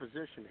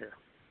proposition here.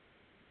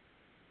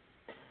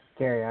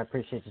 Gary, I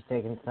appreciate you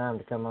taking the time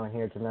to come on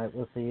here tonight.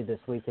 We'll see you this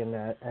weekend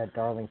at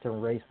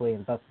Darlington Raceway,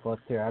 and best of luck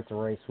throughout the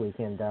race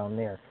weekend down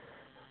there.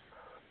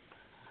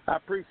 I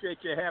appreciate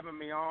you having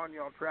me on.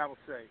 Y'all travel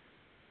safe.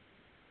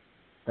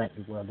 Thank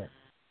you, brother.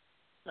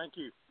 Thank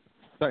you.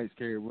 Thanks,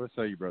 Kerry. We'll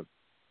see you, brother.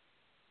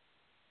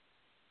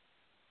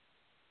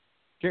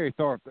 Kerry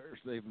Thorpe there,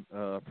 Stephen,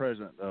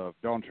 president of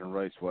Darlington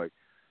Raceway.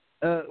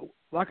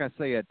 Like I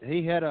said,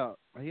 he had a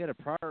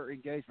prior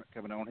engagement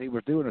coming on. He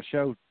was doing a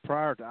show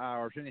prior to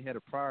ours, and he had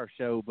a prior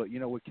show. But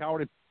we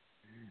called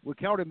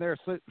him there.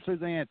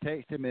 Suzanne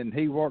texted him, and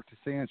he worked us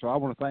in. So I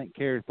want to thank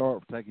Kerry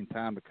Thorpe for taking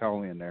time to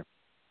call in there.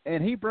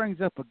 And he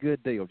brings up a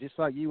good deal, just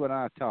like you and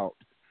I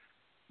talked.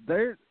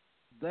 They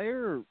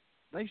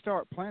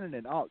start planning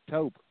in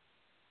October,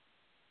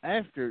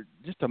 after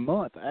just a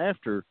month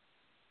after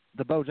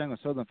the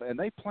Bojangles Southern, and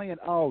they plan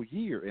all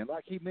year. And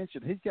like he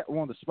mentioned, he's got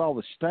one of the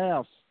smallest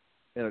staffs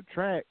at a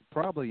track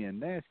probably in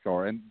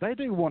NASCAR, and they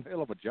do one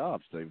hell of a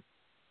job, Steve.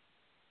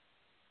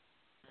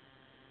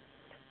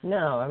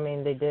 No, I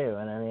mean, they do.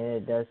 And, I mean,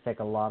 it does take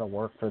a lot of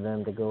work for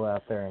them to go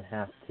out there and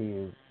have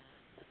to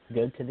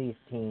go to these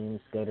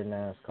teams, go to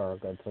NASCAR,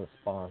 go to the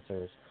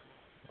sponsors,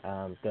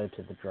 go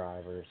to the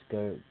drivers,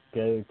 go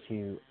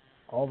to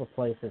all the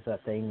places that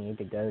they need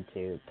to go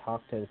to,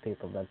 talk to the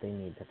people that they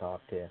need to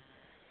talk to.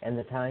 And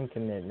the time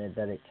commitment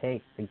that it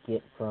takes to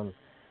get from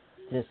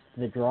just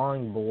the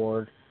drawing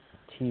board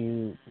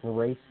to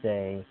race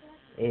day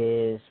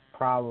is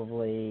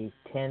probably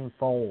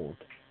tenfold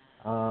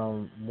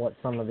what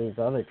some of these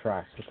other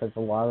tracks, because a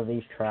lot of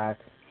these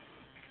tracks,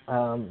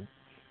 I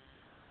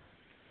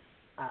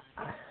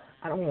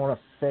don't want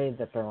to say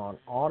that they're on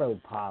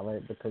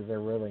autopilot because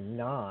they're really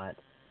not,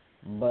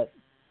 but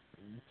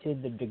to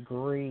the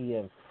degree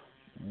of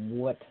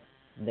what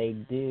they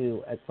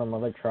do at some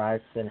other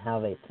tracks and how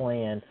they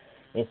plan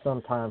is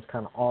sometimes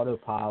kind of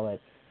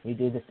autopilot. You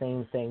do the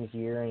same things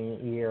year in,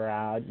 year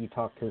out. You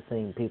talk to the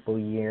same people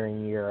year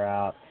in, year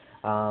out.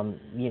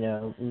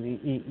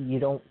 You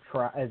don't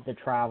try. The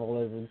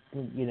travel is,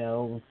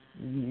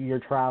 you're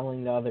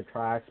traveling to other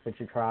tracks, but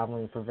you're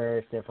traveling for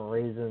various different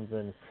reasons,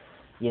 and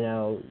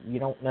you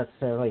don't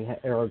necessarily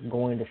are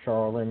going to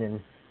Charlotte and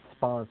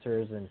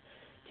sponsors and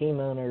team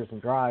owners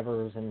and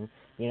drivers and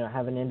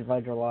having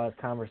individualized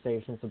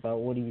conversations about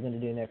what are you going to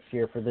do next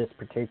year for this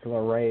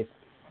particular race.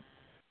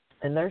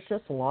 And there's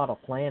just a lot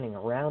of planning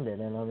around it.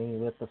 And, I mean,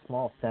 with the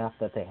small staff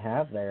that they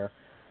have there,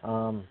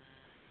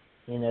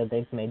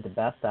 they've made the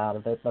best out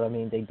of it. But, I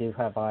mean, they do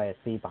have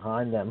ISC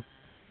behind them.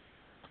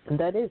 And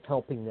that is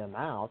helping them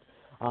out.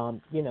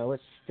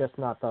 It's just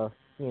not the,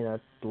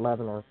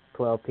 11 or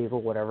 12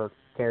 people, whatever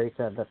Terry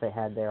said that they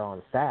had there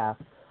on staff.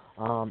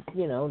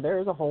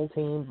 There's a whole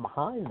team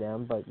behind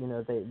them, but,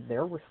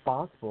 they're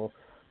responsible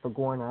for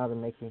going out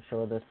and making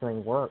sure this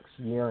thing works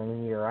year in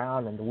and year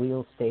out, and the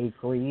wheels stay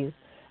greased,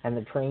 and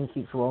the train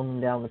keeps rolling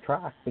down the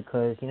track,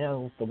 because,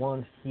 the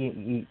ones,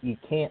 you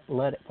can't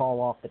let it fall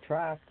off the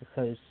track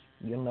because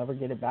you'll never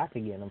get it back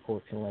again,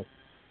 unfortunately.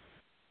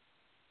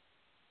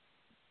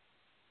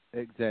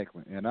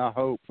 Exactly. And I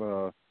hope,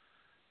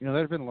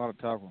 there's been a lot of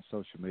talk on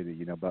social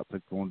media, about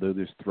people want to do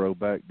this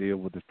throwback deal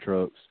with the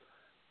trucks,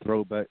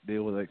 throwback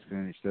deal with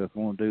Xfinity stuff,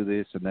 want to do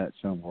this and that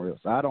somewhere else.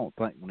 I don't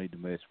think we need to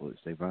mess with it,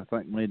 Steve. I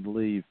think we need to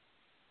leave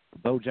the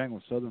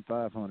Bojangles Southern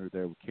 500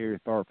 there with Kerry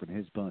Tharp and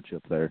his bunch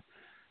up there.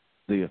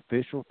 The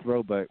official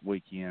throwback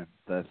weekend,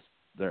 that's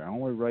their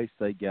only race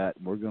they got,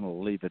 and we're going to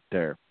leave it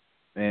there.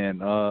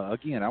 And,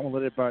 again, I want to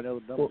let everybody know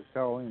the number to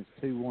call in is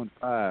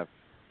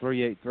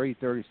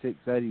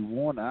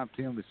 215-383-3681. I'm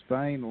Tim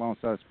Disspain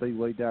alongside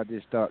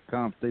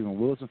SpeedwayDigest.com, Stephen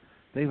Wilson.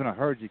 Stephen, I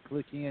heard you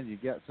click in. You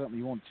got something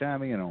you want to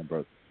chime in on,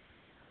 brother?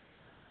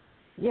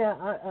 Yeah,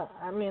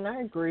 I mean,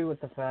 I agree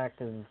with the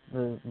fact of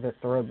the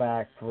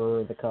throwback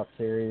for the Cup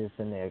Series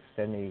and the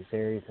Xfinity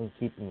Series and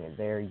keeping it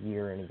there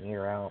year in and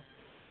year out.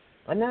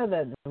 I know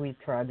that we've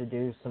tried to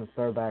do some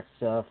throwback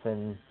stuff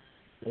in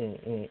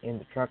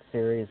the Truck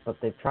Series, but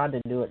they've tried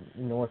to do it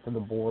north of the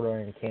border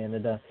in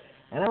Canada.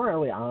 And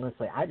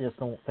I just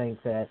don't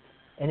think that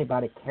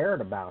anybody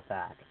cared about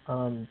that.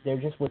 There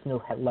just was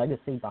no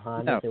legacy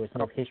behind it. There was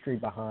no history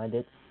behind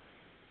it.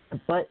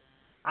 But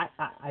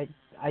I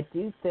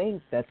do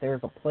think that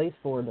there's a place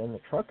for it in the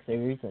Truck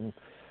Series, and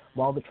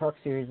while the Truck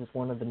Series is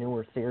one of the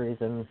newer series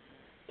in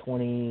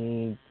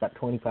about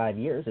 25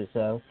 years or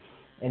so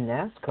in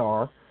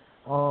NASCAR,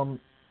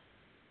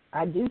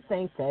 I do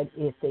think that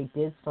if they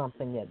did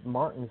something at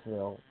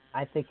Martinsville,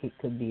 I think it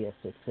could be a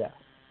success.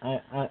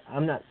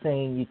 I'm not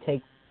saying you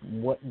take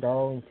what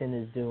Darlington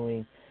is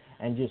doing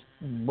and just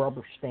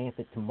rubber stamp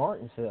it to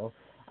Martinsville.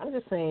 I'm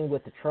just saying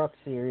with the Truck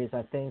Series,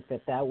 I think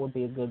that would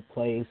be a good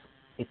place.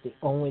 It's the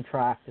only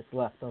track that's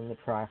left on the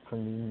track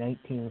from the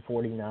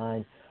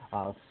 1949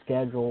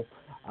 schedule.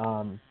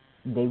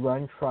 They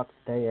run trucks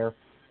there.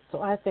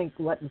 So I think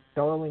letting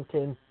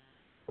Darlington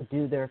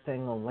do their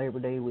thing on Labor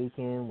Day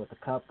weekend with the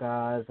Cup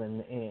guys and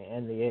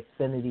the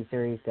Xfinity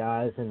Series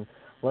guys, and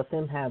let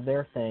them have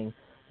their thing.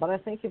 But I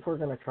think if we're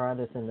going to try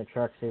this in the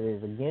Truck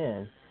Series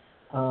again,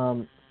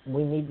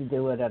 we need to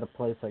do it at a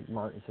place like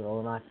Martinsville,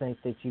 and I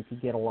think that you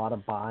could get a lot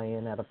of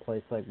buy-in at a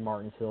place like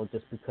Martinsville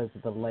just because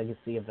of the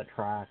legacy of the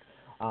track.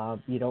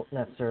 You don't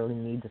necessarily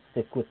need to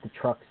stick with the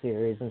Truck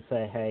Series and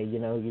say, hey,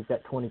 you've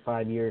got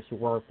 25 years to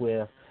work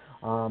with.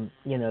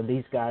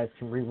 These guys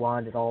can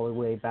rewind it all the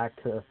way back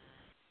to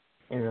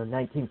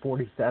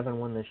 1947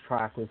 when this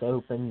track was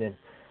opened, and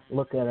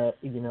look at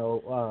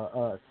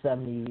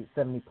 70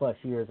 plus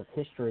years of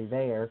history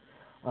there.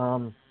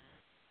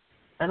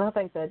 And I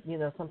think that,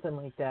 something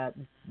like that,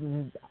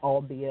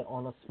 albeit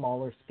on a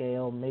smaller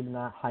scale, maybe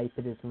not hype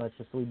it as much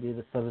as we do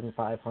the Southern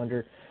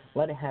 500,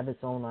 let it have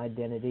its own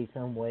identity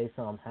some way,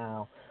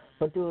 somehow,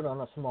 but do it on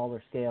a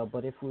smaller scale.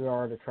 But if we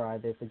are to try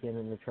this again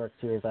in the Truck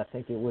Series, I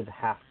think it would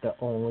have to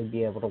only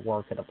be able to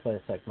work at a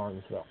place like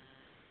Martinsville.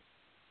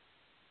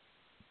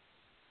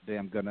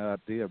 Damn good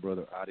idea,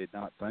 brother. I did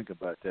not think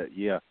about that.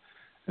 Yeah,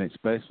 and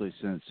especially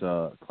since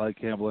Clay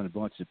Campbell and a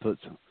bunch of put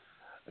some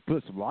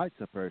lights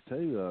up there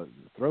too.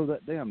 Throw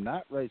that damn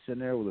night race in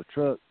there with a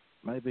truck,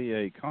 maybe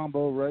a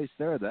combo race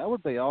there. That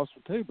would be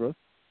awesome too, bro.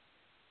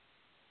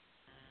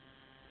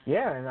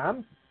 Yeah, and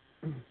I'm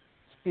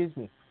excuse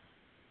me.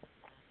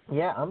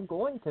 Yeah, I'm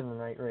going to the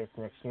night race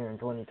next year in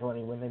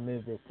 2020 when they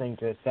move this thing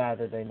to a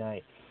Saturday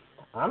night.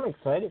 I'm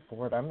excited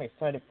for it. I'm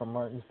excited for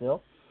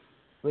Martinsville.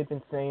 We've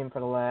been saying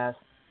for the last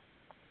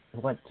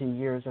 2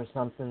 years or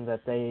something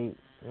that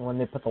when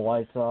they put the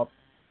lights up,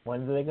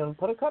 when are they going to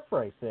put a cup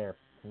race there?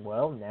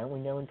 Well, now we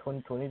know in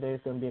 2020 there's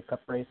going to be a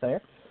cup race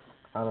there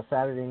on a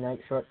Saturday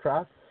night short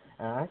track,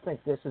 and I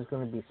think this is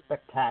going to be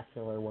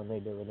spectacular when they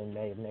do it in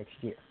May of next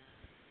year.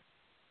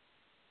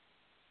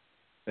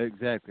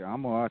 Exactly.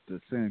 I'm going to have to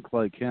send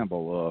Clay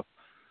Campbell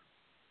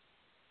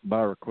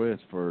by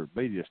request for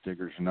media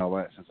stickers and all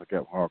that since I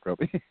got Hawk up.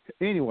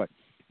 Anyway,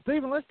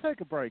 Stephen, let's take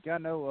a break. I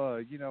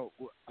know,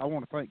 I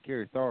want to thank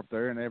Kerry Tharp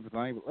there and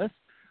everything, but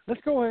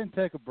let's go ahead and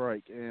take a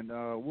break. And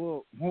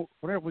we'll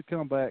whenever we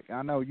come back,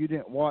 I know you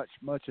didn't watch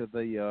much of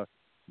the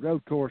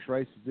road course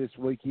races this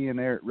weekend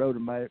there at Road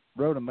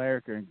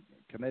America and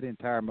Canadian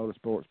Tire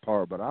Motorsports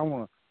Park, but I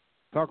want to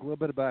talk a little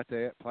bit about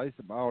that, play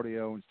some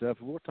audio and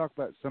stuff, and we'll talk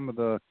about some of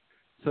the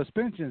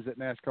suspensions that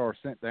NASCAR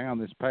sent down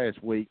this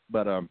past week.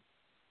 But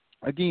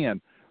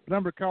again, the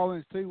number to call in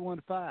is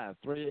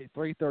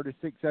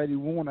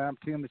 215-383-3681. I'm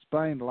Tim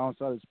Disspain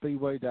alongside of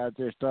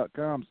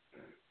SpeedwayDigest.com's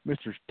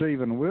Mr.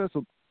 Stephen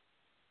Wilson.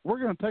 We're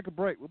going to take a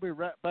break. We'll be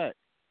right back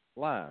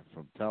live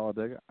from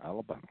Talladega,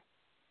 Alabama.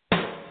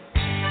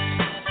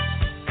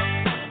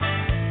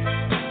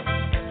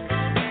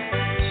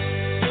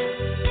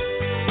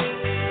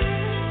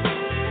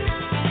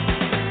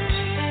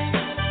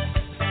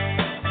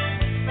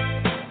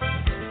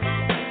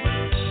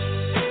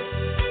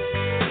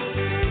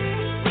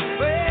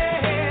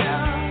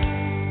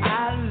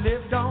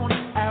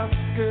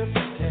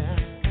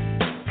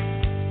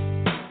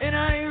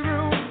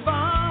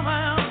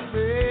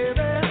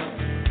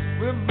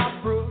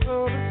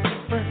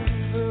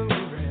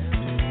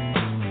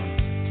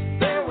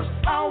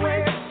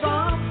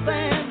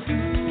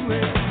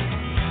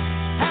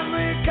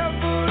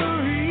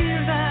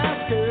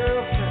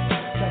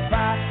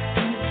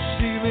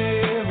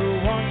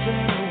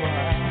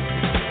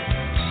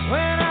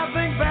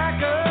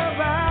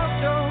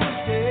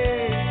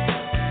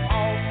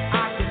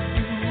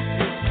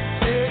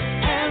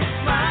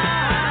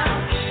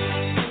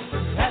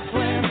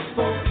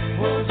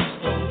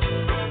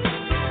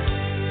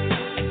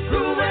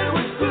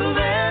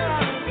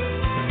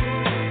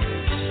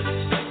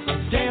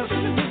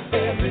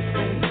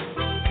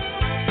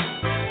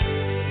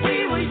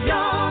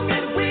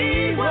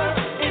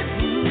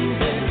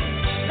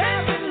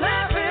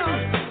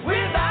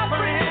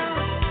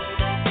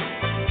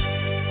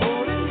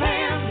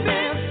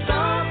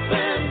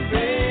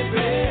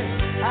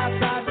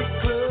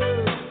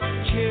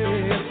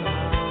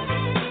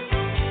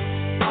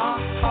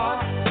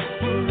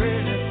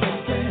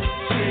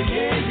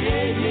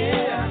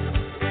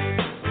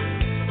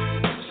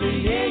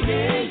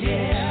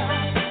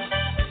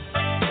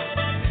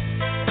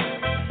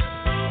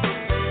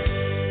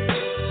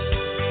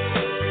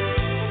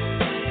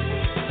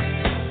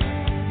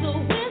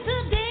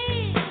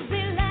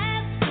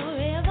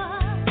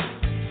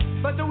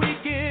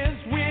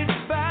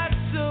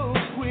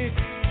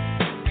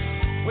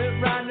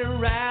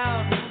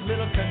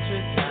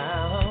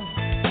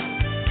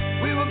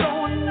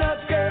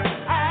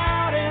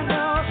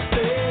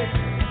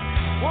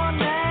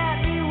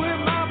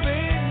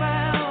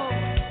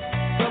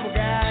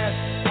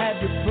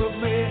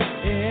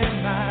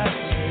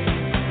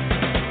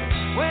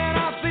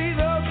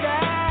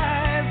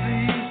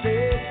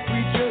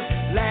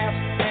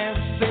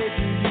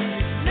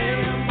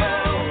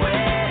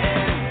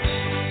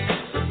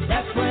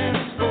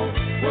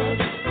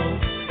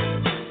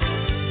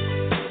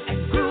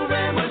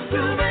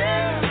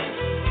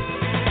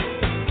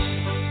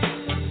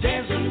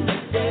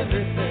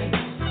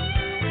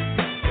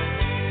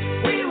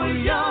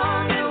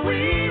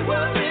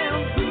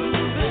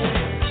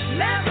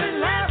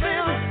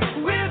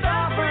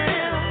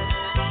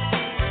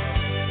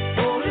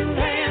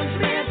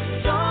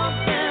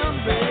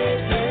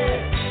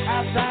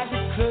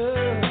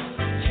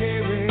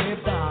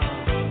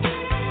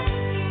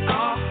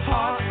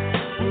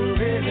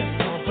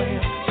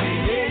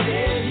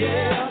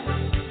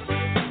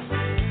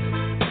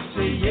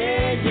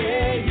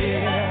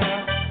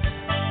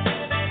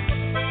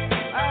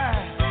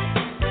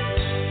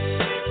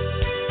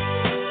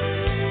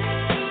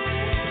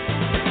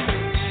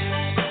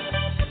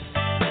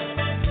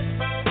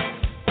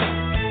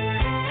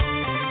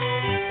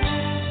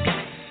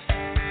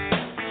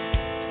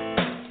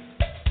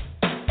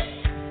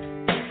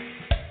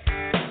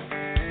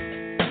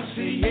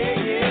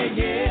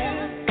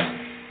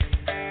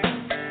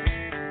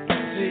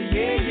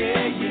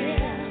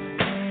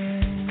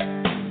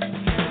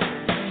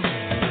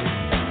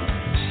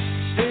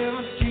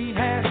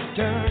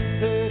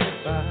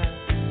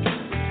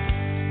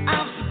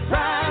 I'm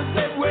surprised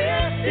that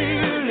we're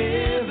still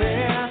living.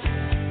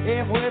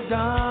 if we've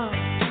done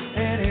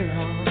any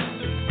wrong.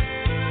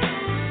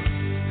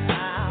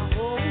 I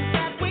hope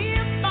that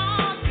we're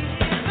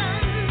forgiven.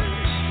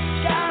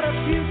 Got a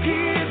few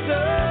kids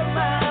of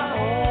my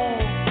own,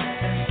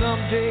 and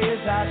some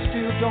days I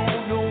still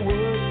don't know what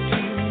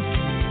to do.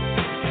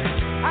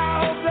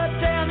 I hope that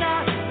they're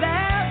not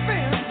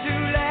laughing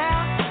too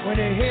loud when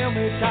they hear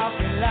me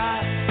talking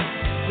like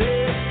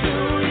this to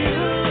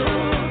you.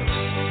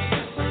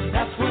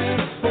 That's when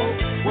I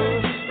spoke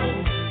was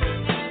spoke.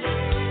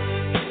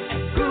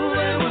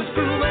 Grooving was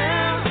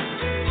grooving.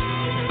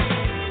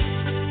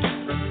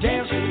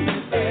 Dancing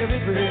with every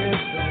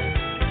breath.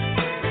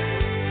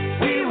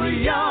 We were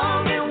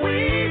young and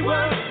we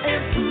were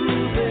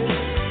improving.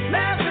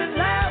 Laughing,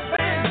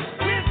 laughing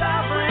with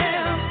our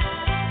friends.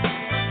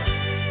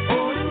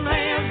 Oh, the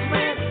man's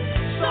meant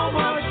so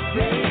much,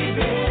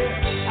 baby.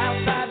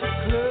 Outside the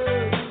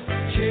club,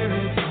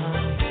 cheering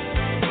time.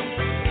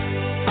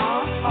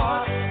 Our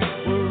hearts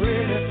were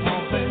really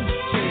pumping.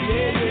 Say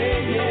yeah, yeah,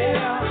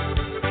 yeah.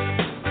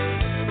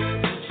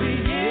 Say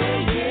yeah,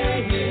 yeah,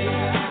 yeah.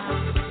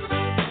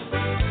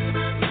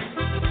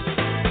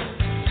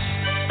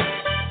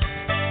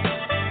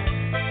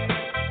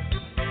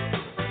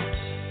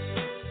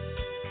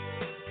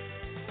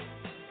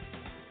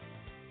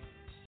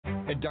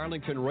 At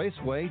Darlington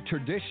Raceway,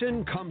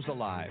 tradition comes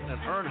alive. And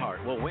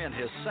Earnhardt will win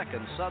his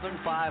second Southern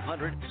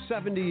 500.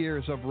 70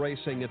 years of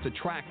racing at the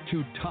track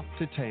too tough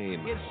to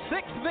tame. His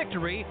sixth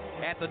victory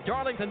at the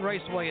Darlington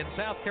Raceway in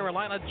South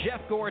Carolina, Jeff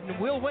Gordon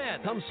will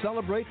win. Come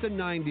celebrate the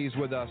 90s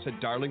with us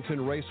at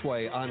Darlington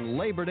Raceway on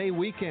Labor Day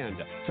weekend.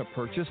 To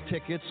purchase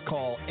tickets,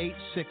 call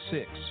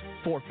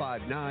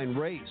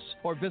 866-459-RACE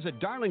or visit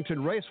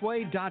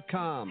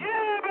darlingtonraceway.com.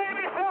 Yeah,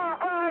 baby,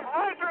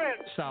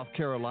 4,500. South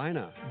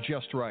Carolina,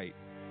 just right.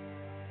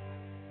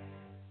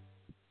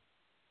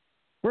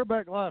 We're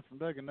back live from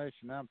Duggan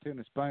Nation. I'm Tim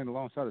Disspain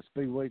alongside of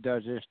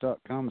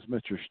SpeedwayDigest.com's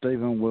Mr.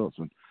 Stephen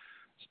Wilson.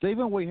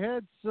 Stephen, we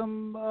had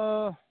some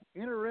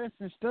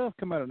interesting stuff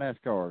come out of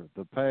NASCAR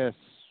the past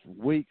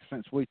week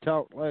since we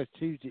talked last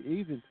Tuesday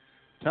evening.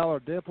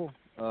 Tyler Dipple,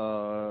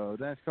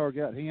 NASCAR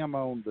got him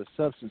on the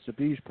substance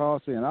abuse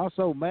policy, and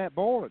also Matt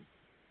Borland,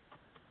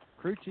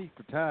 crew chief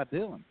for Ty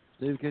Dillon.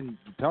 Steve, can you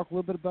talk a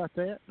little bit about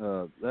that?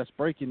 That's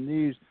breaking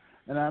news.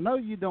 And I know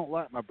you don't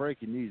like my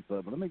breaking news,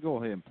 but let me go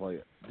ahead and play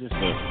it just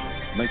to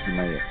make you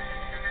mad.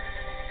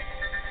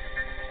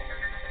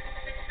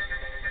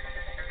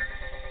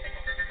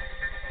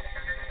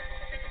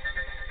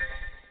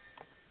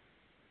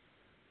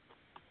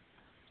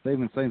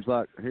 Stephen, seems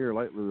like here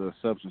lately the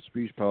substance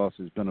abuse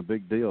policy has been a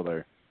big deal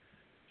there.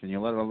 Can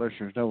you let our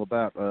listeners know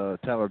about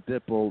Tyler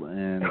Dipple?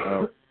 And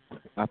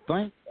I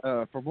think,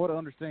 from what I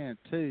understand,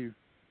 too,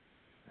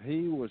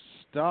 he was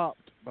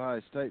stopped by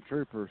a state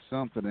trooper or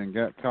something and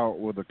got caught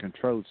with a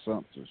controlled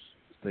substance.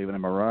 Stephen,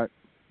 am I right?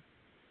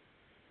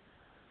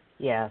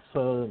 Yeah,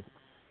 so,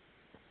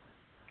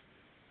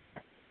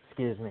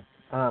 excuse me.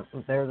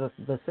 There's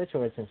the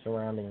situation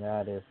surrounding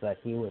that is that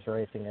he was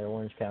racing at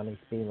Orange County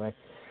Speedway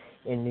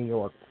in New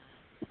York.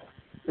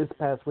 This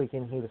past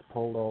weekend he was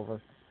pulled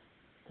over.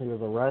 He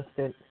was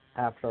arrested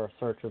after a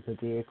search of the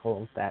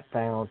vehicle that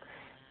found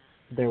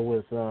there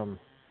was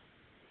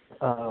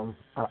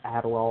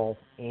Adderall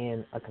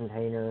in a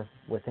container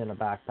within a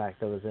backpack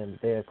that was in the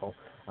vehicle.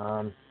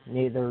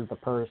 Neither the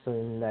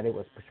person that it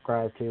was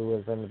prescribed to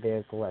was in the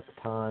vehicle at the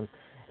time,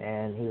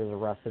 and he was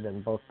arrested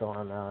and booked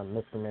on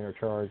misdemeanor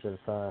charge of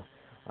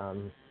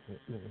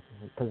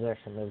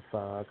possession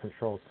of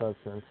controlled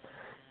substance.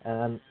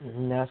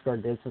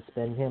 NASCAR did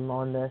suspend him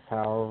on this.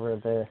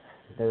 However,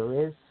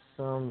 there is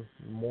some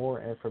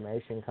more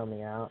information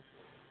coming out.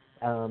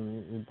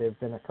 There have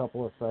been a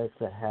couple of sites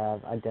that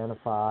have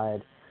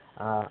identified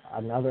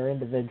another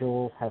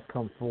individual has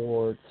come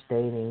forward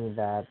stating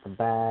that the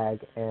bag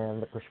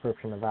and the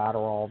prescription of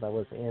Adderall that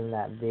was in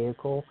that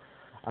vehicle,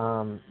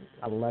 a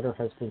letter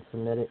has been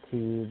submitted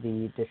to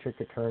the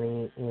district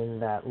attorney in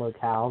that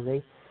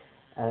locality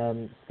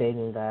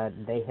stating that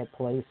they had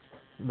placed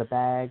the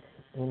bag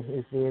in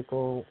his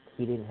vehicle.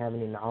 He didn't have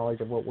any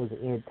knowledge of what was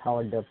in.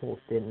 Tyler Dipple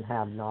didn't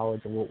have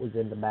knowledge of what was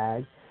in the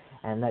bag,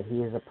 and that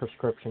he is a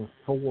prescription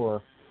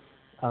for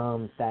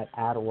that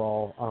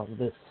Adderall,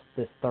 this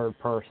third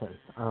person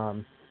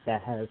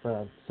that has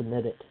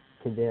submitted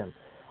to them.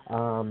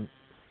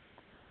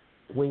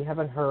 We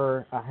haven't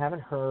heard. I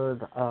haven't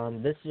heard.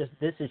 This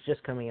is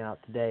just coming out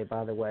today,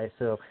 by the way.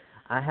 So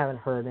I haven't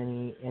heard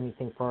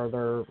anything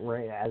further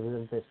as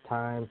of this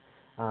time.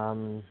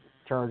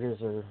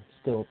 Charges are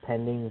still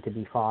pending to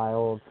be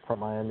filed, from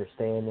my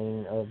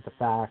understanding of the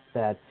fact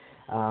that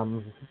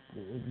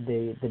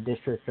the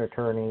district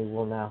attorney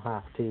will now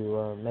have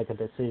to make a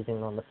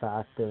decision on the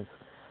fact of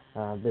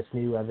this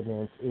new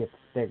evidence, if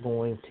they're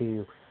going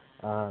to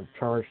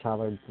charge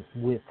Tyler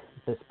with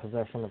this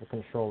possession of a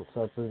controlled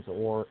substance,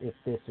 or if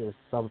this is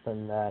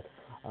something that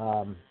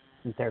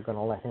they're going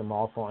to let him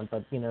off on.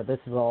 But, this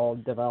is all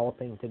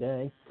developing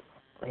today,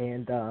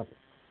 and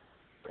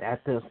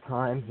at this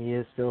time he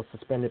is still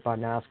suspended by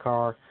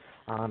NASCAR.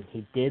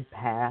 He did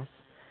pass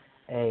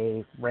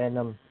a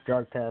random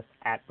drug test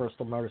at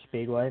Bristol Motor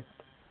Speedway.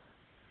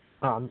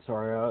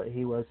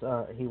 He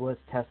was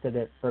tested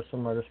at Bristol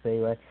Motor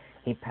Speedway.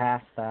 He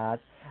passed that,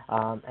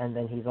 and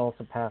then he's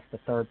also passed the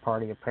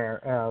third-party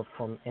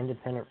from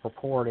independent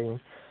reporting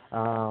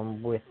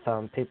with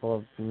people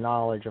of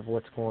knowledge of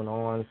what's going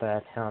on.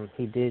 That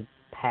he did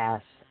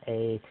pass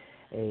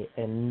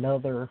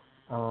another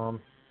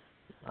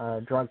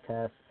drug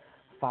test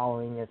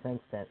following this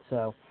incident.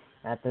 So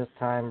at this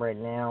time, right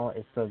now,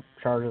 the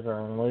charges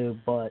are in lieu,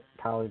 but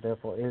Tyler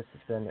Dipple is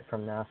suspended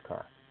from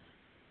NASCAR.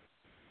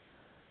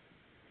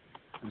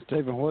 And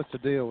Stephen, what's the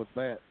deal with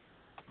Matt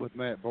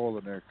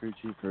Borland there, crew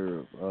chief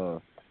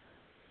for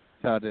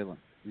Ty Dillon?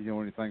 You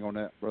know anything on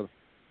that, brother?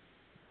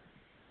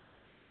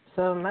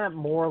 So Matt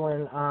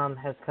Borland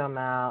has come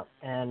out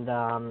and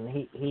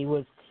he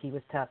was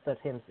tested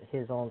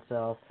his own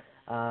self.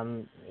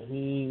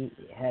 He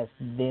has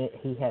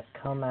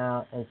come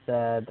out and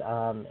said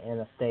in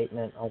a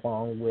statement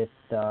along with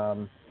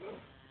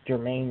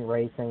Germain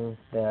Racing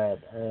that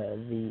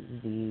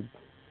the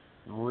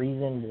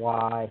reason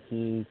why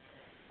he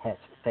has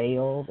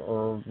failed,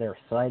 or they're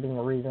citing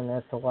a reason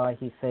as to why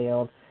he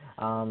failed,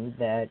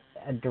 that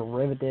a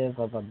derivative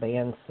of a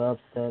banned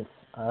substance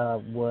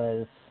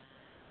was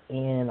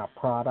in a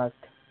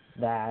product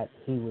that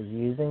he was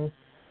using,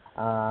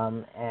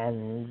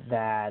 and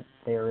that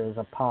there is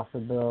a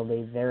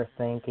possibility, they're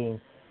thinking,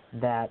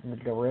 that the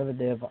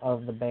derivative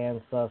of the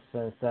banned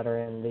substance that are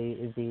in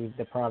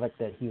the product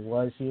that he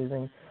was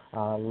using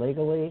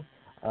legally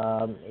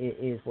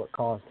is what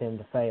caused him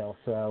to fail.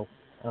 So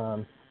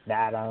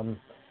that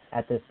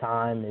at this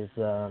time is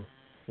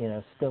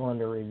still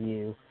under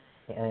review,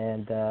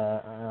 and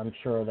I'm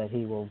sure that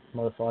he will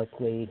most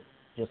likely,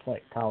 just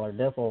like Tyler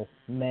Dipple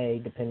may,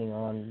 depending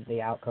on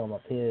the outcome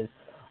of his,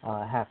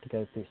 have to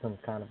go through some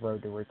kind of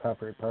road to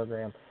recovery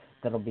program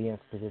that'll be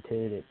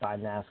instituted by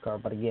NASCAR.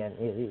 But again,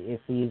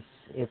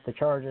 if the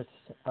charges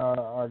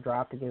are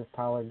dropped against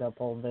Tyler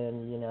Dipple,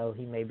 then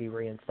he may be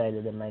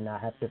reinstated and may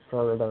not have to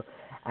further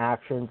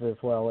actions,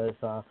 as well as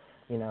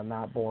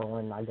Matt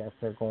Borland. I guess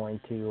they're going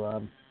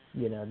to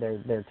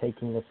they're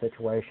taking the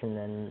situation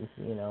and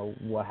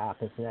what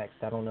happens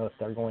next. I don't know if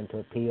they're going to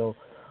appeal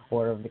or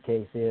whatever the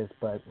case is,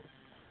 but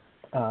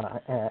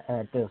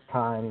at this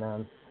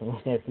time,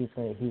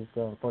 he's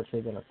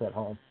unfortunately going to sit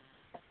home.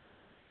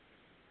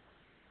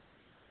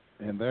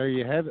 And there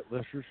you have it,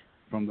 listeners,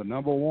 from the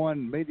number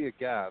one media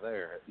guy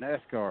there at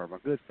NASCAR, my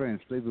good friend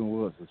Stephen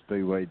Willis of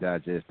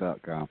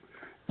SpeedwayDigest.com.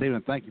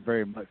 Stephen, thank you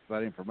very much for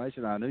that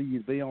information. I knew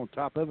you'd be on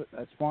top of it.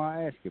 That's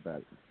why I asked you about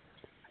it.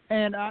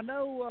 And I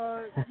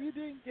know you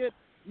didn't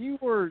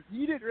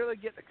really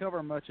get to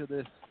cover much of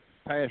this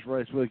past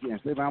race weekend.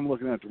 Stephen, I'm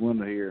looking out the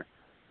window here.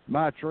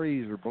 My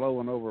trees are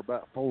blowing over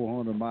about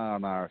 400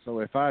 miles an hour. So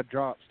if I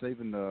drop,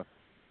 Stephen,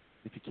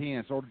 if you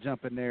can, sort of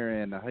jump in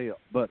there and help.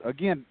 But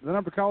again, the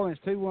number to call in is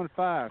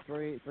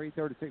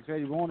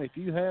 215-383-3681. If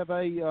you have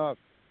a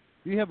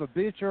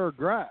bitch or a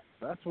gripe,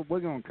 that's what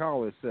we're going to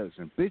call this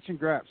section, bitch and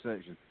gripe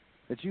section,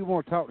 that you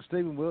want to talk to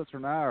Stephen Wilson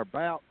and I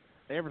about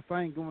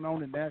everything going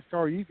on in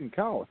NASCAR, you can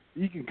call us.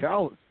 You can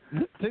call us,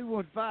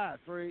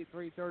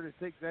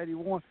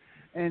 215-383-3681.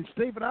 And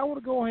Stephen, I want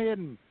to go ahead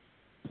and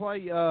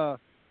play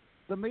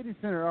the Media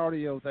Center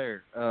audio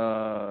there.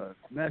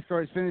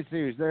 NASCAR Xfinity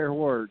Series there,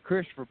 where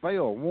Christopher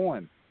Bell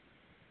won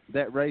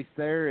that race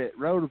there at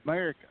Road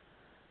America.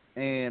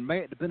 And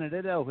Matt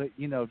DiBenedetto,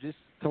 just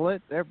to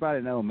let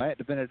everybody know, Matt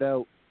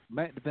DiBenedetto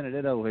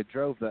had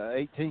drove the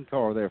 18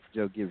 car there for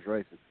Joe Gibbs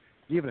Racing.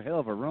 Give it a hell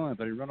of a run,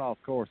 but he run off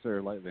course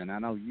there lately, and I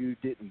know you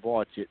didn't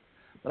watch it.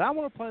 But I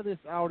want to play this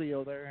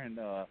audio there, and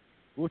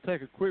we'll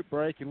take a quick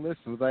break and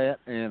listen to that.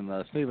 And,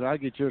 Stephen, I'll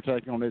get your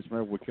take on this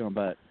whenever we come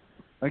back.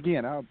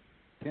 Again, I'm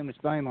Tim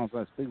Disspain on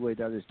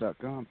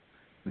SpeedwayDigest.com.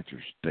 Mr.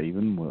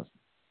 Stephen Wilson.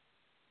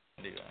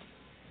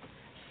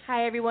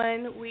 Hi,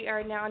 everyone. We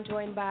are now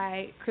joined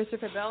by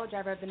Christopher Bell,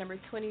 driver of the number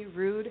 20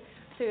 Rude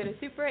Toyota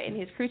Supra, and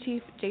his crew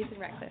chief, Jason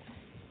Ratcliffe.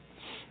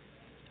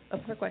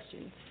 Up for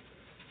questions.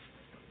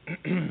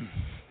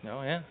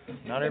 No, yeah.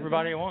 Not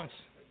everybody at once.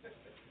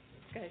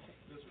 Go ahead.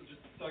 This was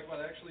just talk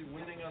about actually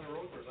winning on the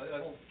road course. I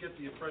don't get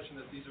the impression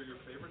that these are your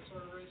favorite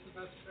sort of races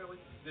necessarily.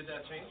 Did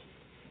that change?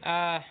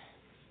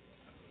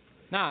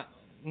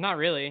 Not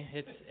really.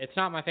 It's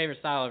not my favorite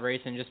style of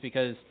racing, just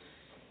because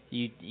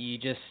you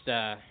just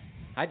I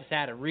just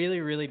had a really,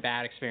 really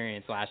bad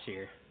experience last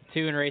year.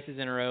 2 races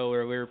in a row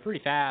where we were pretty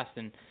fast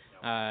and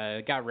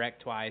got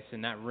wrecked twice,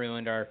 and that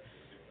ruined our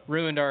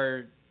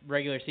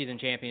regular season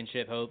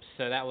championship hopes.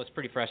 So that was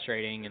pretty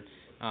frustrating. And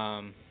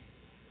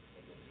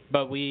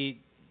but we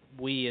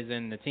as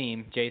in the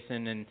team,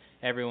 Jason and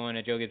everyone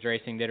at Joe Gibbs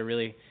Racing, did a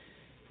really,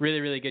 really,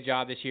 really good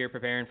job this year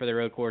preparing for the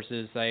road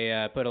courses.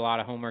 They put a lot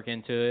of homework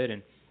into it,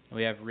 and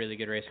we have really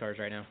good race cars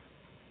right now.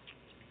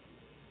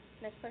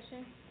 Next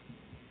question.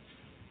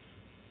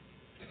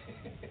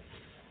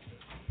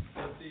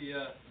 At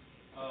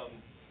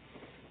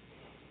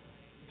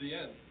the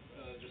end,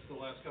 just the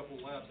last couple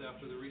of laps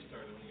after the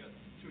restart, and you got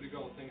 2 to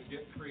go, things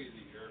get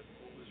crazy here.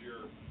 What was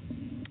your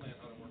plan,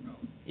 how to work out?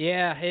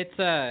 Yeah,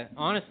 it's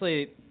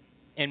honestly,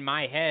 in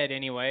my head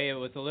anyway, it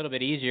was a little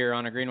bit easier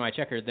on a green-white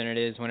checkered than it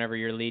is whenever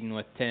you're leading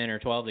with 10 or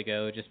 12 to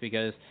go, just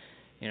because,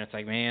 it's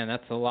like, man,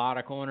 that's a lot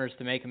of corners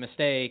to make a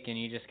mistake,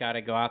 and you just got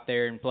to go out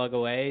there and plug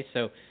away.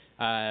 So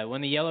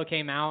when the yellow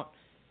came out,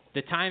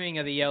 the timing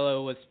of the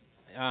yellow was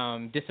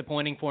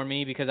disappointing for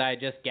me because I had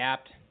just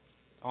gapped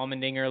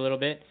Allmendinger a little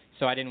bit,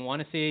 so I didn't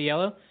want to see a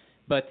yellow.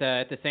 But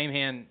at the same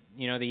hand,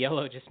 the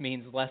yellow just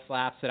means less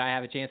laps that I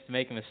have a chance to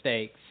make a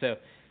mistake. So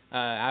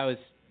I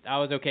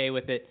was okay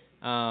with it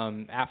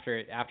after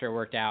it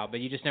worked out. But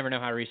you just never know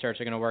how restarts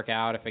are going to work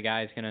out if a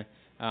guy's going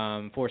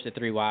to force it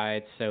 3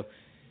 wide. So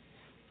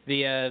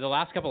the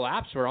last couple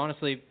laps were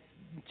honestly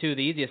 2 of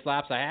the easiest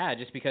laps I had,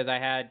 just because I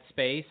had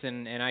space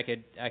and I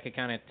could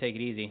kind of take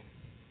it easy.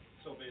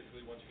 So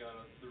basically, once you got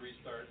the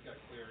restart, got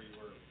clear, you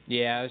were...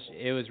 Yeah,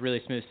 it was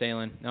really smooth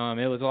sailing.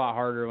 It was a lot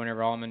harder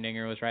whenever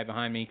Allmendinger was right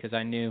behind me, because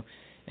I knew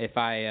if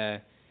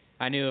I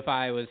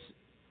was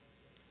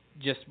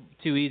just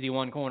too easy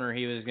one corner,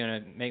 he was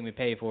going to make me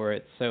pay for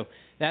it. So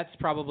that's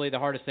probably the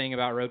hardest thing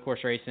about road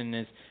course racing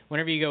is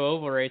whenever you go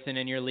oval racing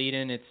and you're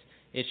leading,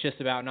 it's just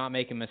about not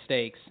making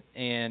mistakes.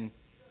 And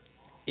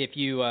if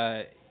you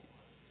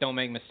don't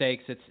make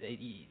mistakes,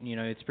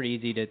 it's pretty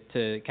easy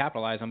to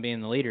capitalize on being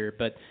the leader.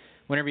 But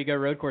whenever you go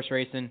road course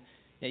racing,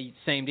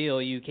 same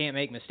deal. You can't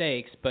make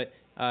mistakes, but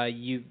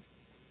you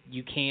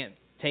can't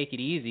take it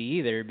easy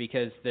either,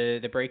 because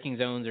the braking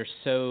zones are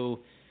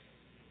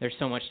there's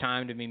so much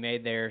time to be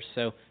made there.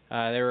 So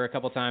there were a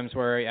couple times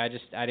where I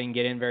didn't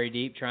get in very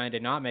deep trying to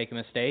not make a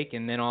mistake,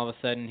 and then all of a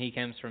sudden he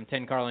comes from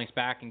 10 car lengths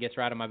back and gets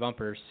right on my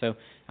bumpers. So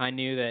I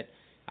knew that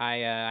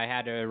I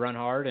had to run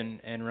hard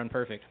and run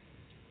perfect.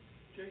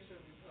 Jason,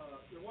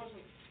 there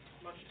wasn't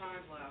much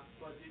time left,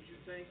 but did you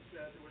think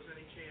that there was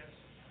any chance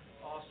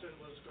Austin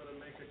was going to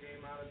make a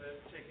game out of it,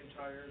 taking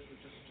tires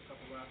with just a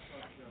couple laps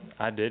left to go?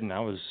 I didn't.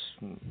 I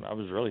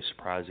was really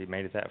surprised he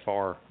made it that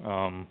far.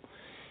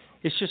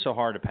 It's just so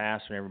hard to pass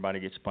when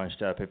everybody gets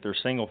bunched up. If they're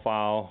single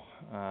file,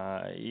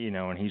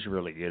 and he's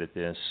really good at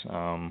this,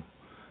 and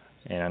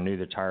I knew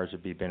the tires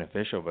would be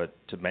beneficial, but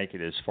to make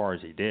it as far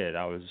as he did,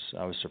 I was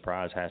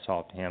surprised. Hats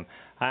off to him.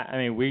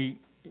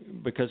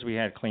 Because we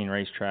had clean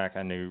racetrack,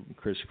 I knew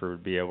Christopher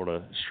would be able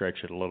to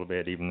stretch it a little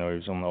bit, even though he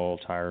was on the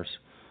old tires.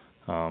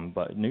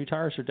 But new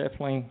tires are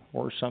definitely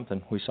worth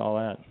something. We saw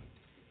that.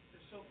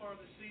 So far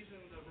this season,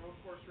 the road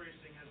course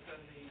racing has been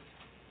the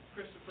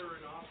Christopher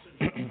and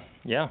Austin.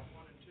 Yeah. 1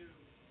 and 2.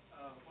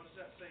 What does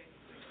that say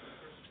for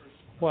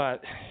Christopher's? Well,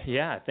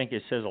 yeah, I think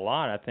it says a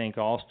lot. I think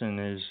Austin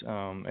is,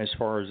 as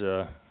far as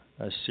a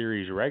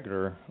series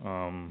regular,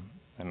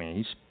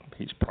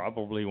 he's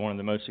probably one of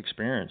the most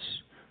experienced,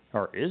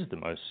 or is the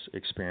most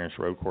experienced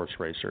road course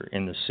racer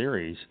in the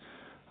series.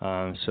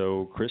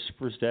 So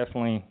Christopher's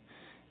definitely,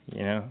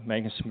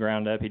 making some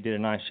ground up. He did a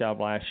nice job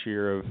last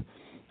year of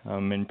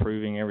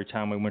improving every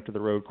time we went to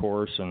the road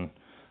course, and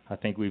I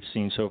think we've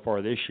seen so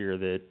far this year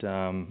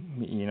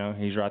that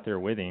he's right there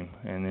with him.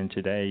 And then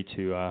today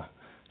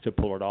to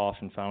pull it off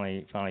and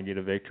finally get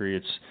a victory,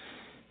 it's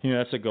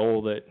that's a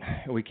goal that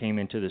we came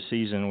into the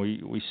season.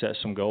 We set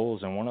some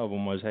goals, and one of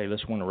them was, hey,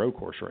 let's win a road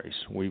course race.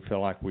 We feel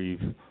like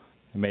we've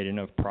made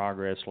enough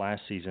progress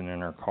last season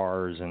in our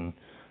cars and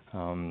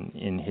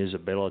in his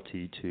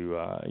ability to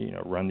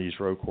run these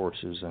road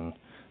courses, and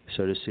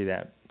so to see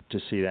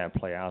that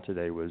play out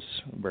today was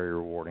very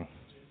rewarding.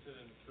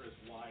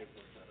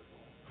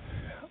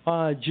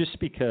 Just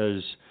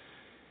because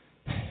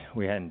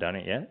we hadn't done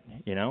it yet,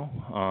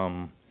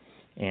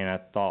 and I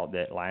thought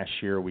that last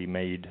year we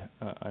made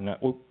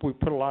we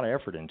put a lot of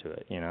effort into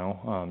it,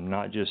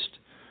 not just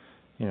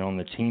on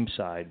the team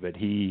side, but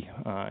he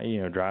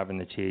driving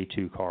the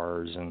TA2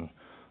 cars and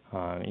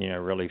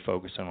really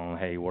focusing on,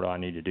 hey, what do I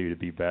need to do to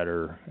be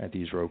better at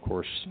these road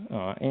course,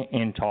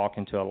 and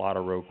talking to a lot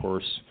of road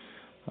course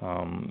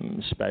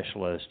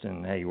specialists,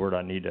 and hey, where do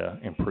I need to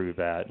improve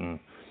at? And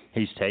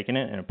he's taken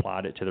it and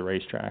applied it to the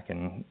racetrack,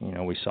 and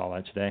we saw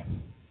that today.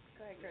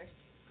 Go ahead, Chris.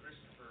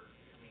 Christopher,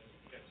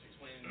 got 6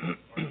 wins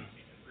part of the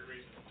season, 3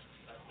 races in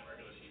the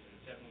regular season,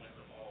 7 wins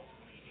of all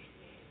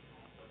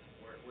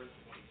 2018. Where's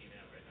the 20 team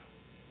at right now?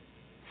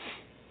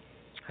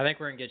 I think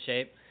we're in good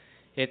shape.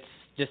 It's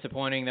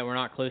disappointing that we're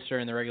not closer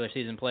in the regular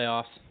season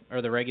playoffs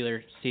or the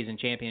regular season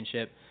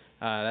championship.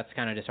 That's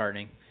kind of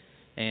disheartening.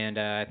 And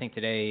I think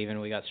today even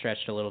we got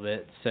stretched a little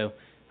bit. So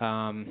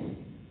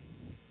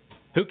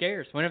who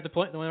cares? Whenever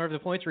the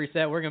points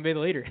reset, we're going to be the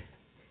leader.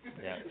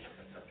 Yeah.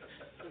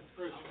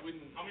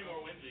 How many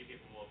more wins are you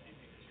capable of, do you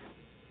think, this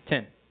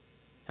year? 10.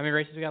 How many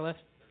races we got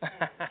left?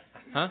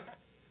 Huh?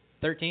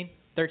 13?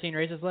 13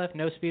 races left?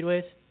 No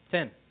speedways?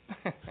 10.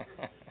 Chris,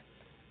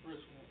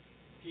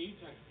 can you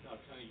talk about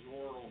kind of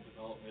your own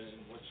development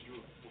and what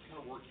kind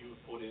of work you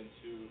put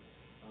into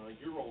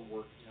your own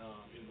work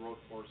in road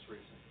course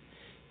racing?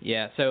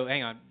 Yeah, so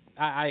hang on.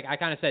 I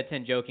kind of said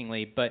 10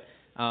 jokingly, but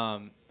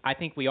I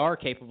think we are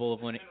capable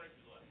of winning.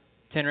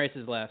 10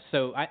 races left.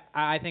 So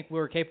I think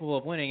we're capable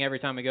of winning every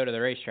time we go to the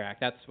racetrack.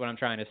 That's what I'm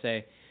trying to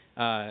say.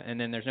 and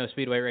then there's no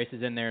speedway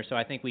races in there. So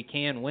I think we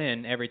can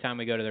win every time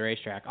we go to the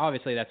racetrack.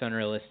 Obviously, that's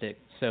unrealistic.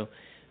 So,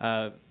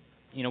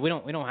 we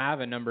don't have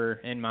a number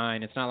in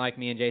mind. It's not like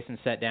me and Jason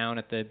sat down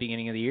at the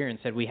beginning of the year and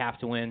said we have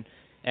to win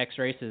X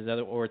races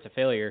or it's a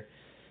failure.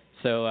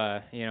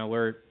 So,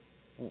 we're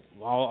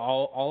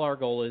all our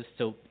goal is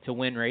to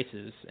win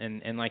races,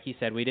 and like he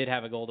said, we did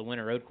have a goal to win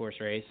a road course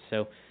race.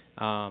 So,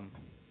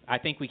 I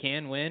think we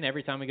can win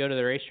every time we go to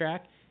the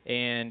racetrack.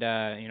 And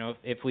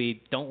if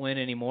we don't win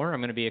anymore,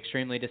 I'm going to be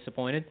extremely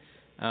disappointed.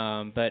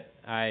 But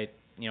I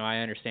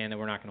understand that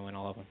we're not going to win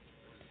all of them.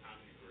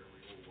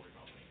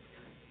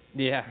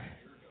 Yeah,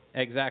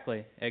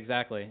 exactly.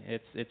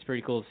 It's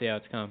pretty cool to see how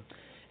it's come.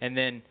 And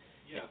then.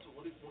 Yeah. So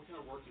what kind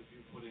of work have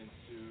you put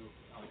into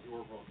your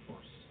road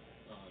course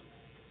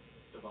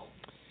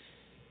development?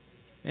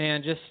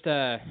 Man, just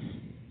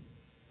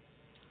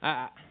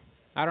I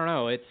don't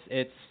know. It's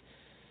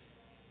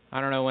I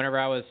don't know. Whenever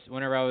I was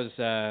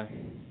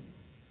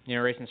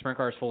racing sprint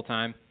cars full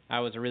time, I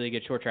was a really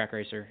good short track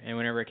racer, and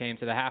whenever it came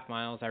to the half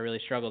miles, I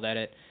really struggled at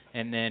it.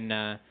 And then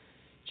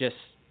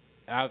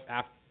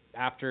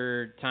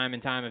after time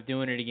and time of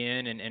doing it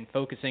again and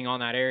focusing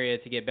on that area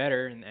to get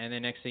better, and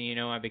then next thing you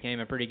know, I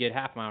became a pretty good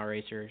half mile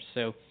racer.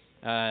 So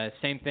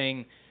same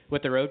thing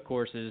with the road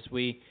courses.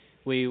 We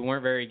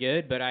weren't very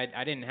good, but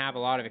I didn't have a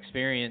lot of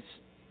experience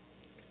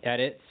at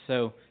it,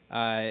 so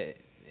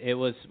it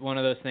was one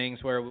of those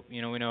things where we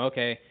know,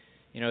 okay,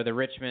 the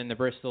Richmond, the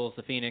Bristols,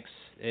 the Phoenix,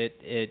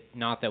 it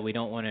not that we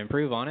don't want to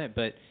improve on it,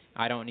 but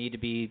I don't need to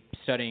be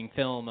studying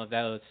film of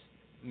those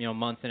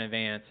months in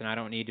advance, and I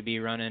don't need to be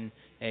running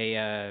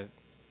a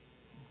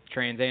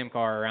Trans Am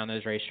car around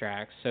those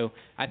racetracks. So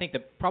I think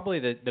probably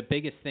the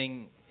biggest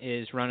thing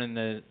is running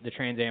the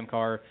Trans Am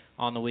car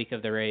on the week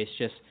of the race,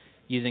 just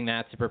using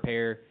that to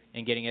prepare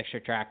and getting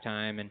extra track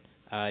time and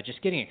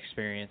just getting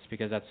experience,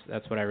 because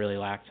that's what I really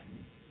lacked.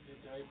 Did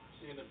I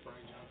understand that Brian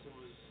Johnson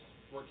was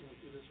working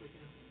with you this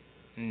weekend?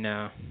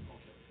 No. Okay.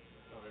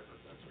 Oh, I heard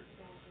that's right.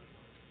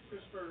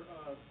 Christopher,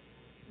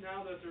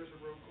 now that there's a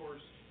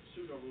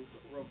pseudo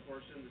road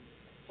course in the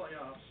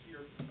playoffs,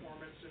 your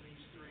performance in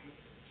these three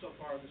so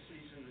far this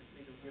season, I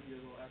think will give you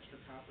a little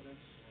extra confidence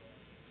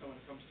when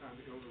it comes time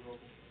to go to the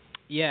Roval.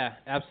 Yeah,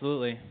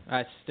 absolutely.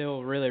 I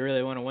still really,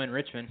 really want to win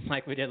Richmond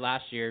like we did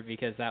last year,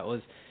 because that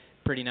was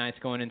pretty nice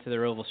going into the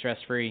Roval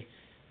stress-free.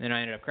 Then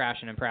I ended up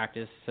crashing in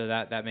practice, so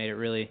that made it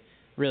really,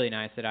 really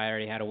nice that I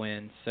already had a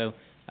win. So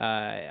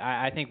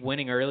I think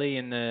winning early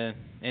in the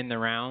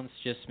rounds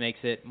just makes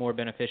it more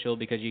beneficial,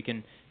 because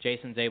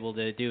Jason's able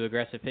to do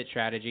aggressive pit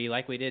strategy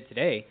like we did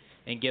today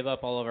and give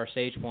up all of our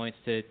stage points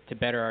to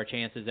better our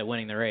chances at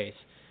winning the race.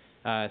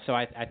 So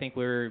I think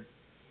we're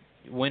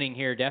winning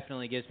here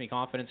definitely gives me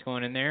confidence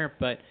going in there,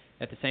 but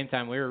at the same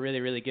time, we were really,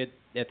 really good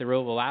at the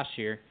Roval last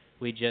year.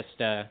 We just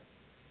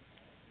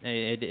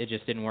it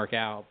just didn't work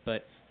out.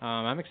 But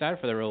I'm excited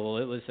for the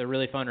Roval. It was a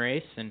really fun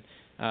race, and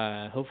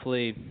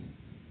hopefully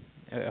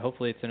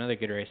it's another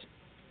good race.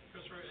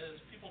 Christopher, as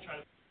people try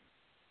to...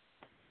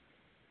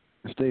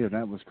 Steve,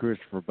 that was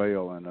Christopher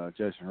Bell and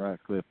Jason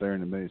Ratcliffe there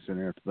in the Mini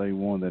Center after they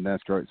won the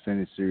NASCAR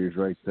Xfinity Series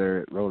race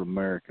there at Road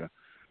America.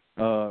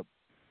 We're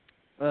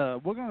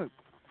going to,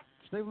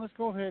 Stephen, let's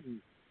go ahead and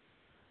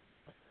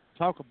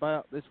talk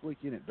about this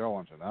weekend at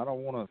Darlington. I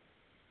don't want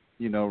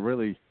to,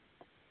 really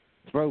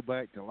throw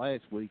back to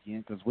last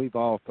weekend, because we've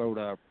all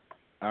thrown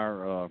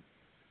our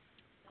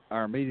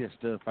media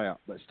stuff out.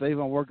 But,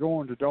 Stephen, we're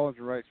going to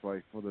Darlington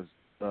Raceway for the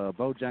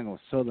Bojangles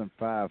Southern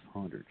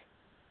 500.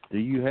 Do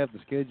you have the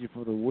schedule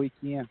for the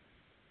weekend?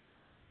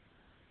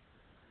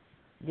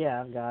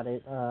 Yeah, I've got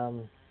it.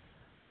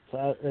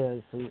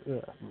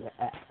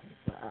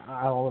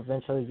 I'll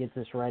eventually get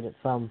this right at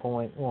some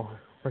point while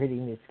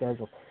reading the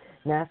schedule.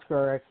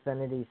 NASCAR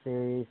Xfinity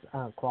Series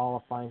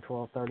qualifying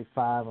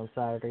 12:35 on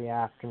Saturday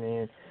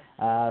afternoon.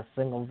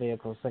 Single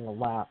vehicle, single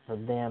lap for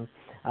them.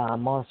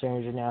 Monster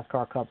Energy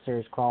NASCAR Cup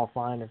Series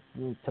qualifying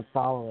to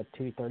follow at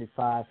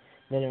 2:35.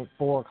 Then at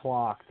 4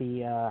 o'clock,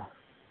 the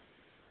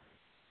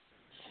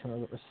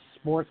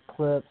Sports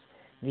Clips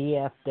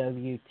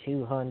VFW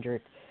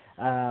 200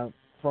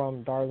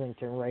 from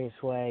Darlington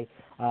Raceway.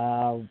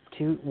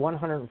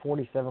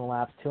 147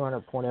 laps,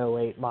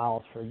 200.08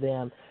 miles for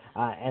them.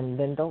 And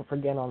then don't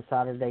forget on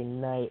Saturday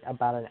night,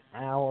 about an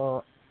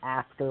hour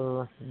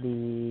after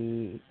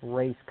the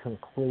race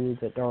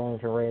concludes at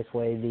Darlington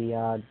Raceway,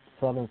 the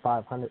Southern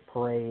 500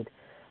 parade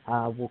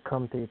will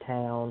come through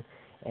town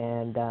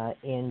and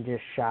end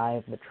just shy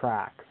of the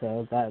track.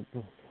 So that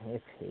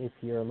if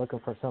you're looking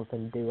for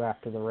something to do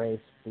after the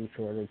race, be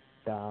sure to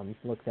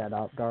look that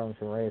up.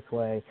 Darlington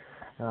Raceway,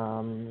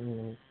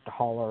 the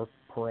Hauler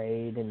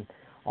parade, and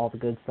all the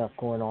good stuff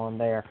going on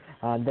there.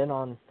 Then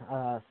on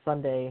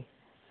Sunday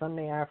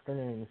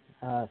afternoon,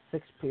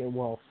 6 p.m.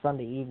 Well,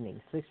 Sunday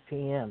evening, 6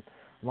 p.m.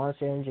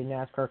 Monster Energy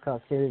NASCAR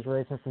Cup Series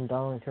racing from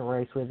Darlington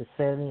Raceway, the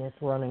 70th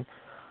running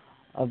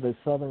of the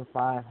Southern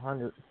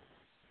 500.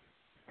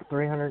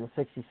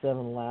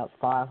 367 laps,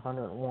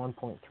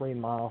 501.3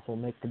 miles will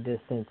make the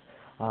distance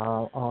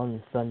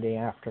on Sunday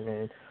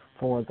afternoon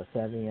for the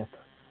 70th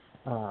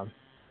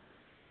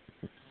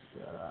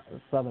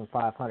Southern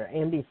 500.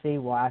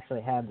 NBC will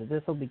actually have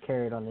this will be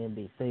carried on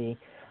NBC.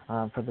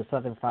 For the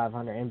Southern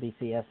 500,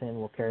 NBCSN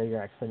will carry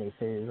your Xfinity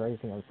Series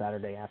racing on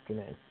Saturday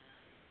afternoon.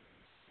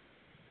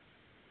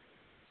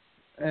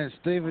 And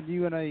Stephen,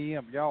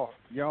 UNAM, y'all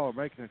are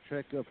making a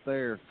trek up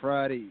there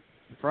Friday.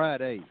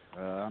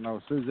 I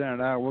know Suzanne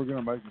and I, we're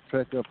going to make a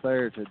trek up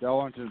there to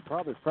Darlington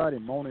probably Friday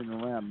morning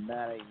around 9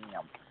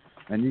 a.m.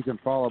 And you can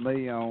follow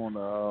me on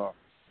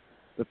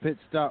the Pit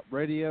Stop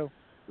Radio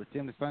with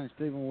Tim Disspain and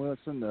Stephen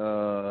Wilson,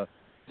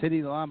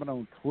 Teddy Lyman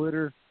on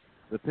Twitter,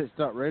 the Pit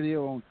Stop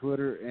Radio on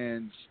Twitter.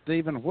 And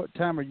Stephen, what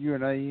time are you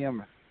and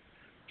AM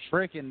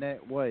trekking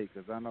that way?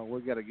 Because I know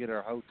we got to get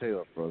our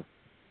hotel, brother.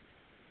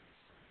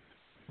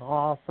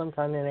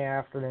 Sometime in the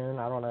afternoon.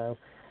 I don't know.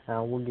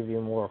 We'll give you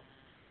a more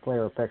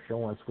clearer picture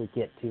once we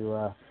get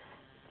to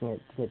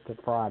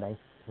Friday,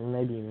 and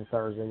maybe even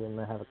Thursday. When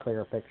we have a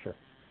clearer picture.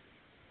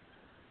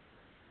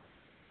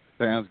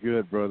 Sounds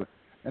good, brother.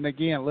 And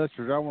again,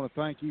 listeners, I want to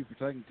thank you for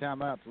taking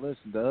time out to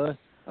listen to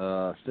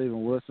us.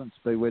 Stephen Wilson,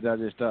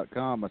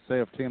 SpeedwayDigest.com,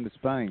 myself, Tim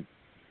Disspain,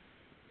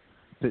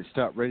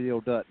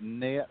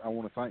 PitStopRadio.net. I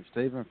want to thank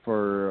Stephen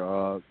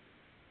for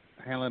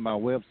handling my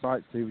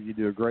website. Stephen, you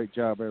do a great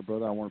job there,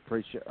 brother.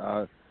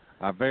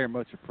 I very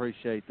much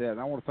appreciate that. And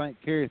I want to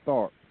thank Kerry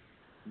Tharp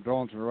from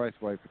Darlington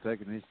Raceway for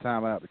taking his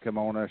time out to come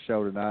on our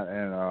show tonight.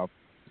 And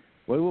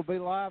we will be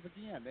live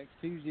again next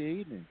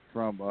Tuesday evening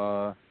from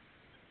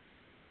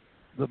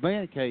the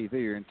Man Cave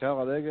here in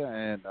Talladega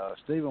and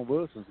Stephen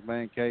Wilson's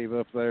Man Cave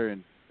up there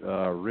in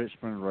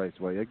Richmond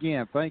Raceway.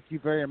 Again, thank you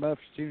very much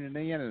for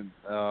tuning in, and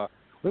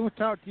we will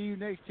talk to you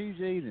next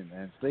Tuesday evening.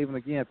 And Stephen,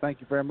 again,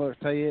 thank you very much.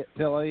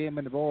 Tell AM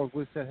and the boys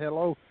we said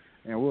hello,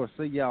 and we'll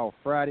see y'all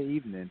Friday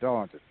evening in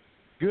Darlington.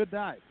 Good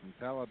night from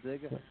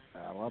Talladega,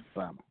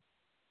 Alabama.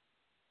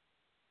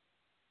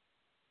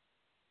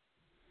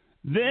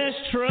 This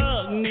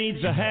truck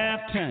needs a half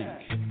tank.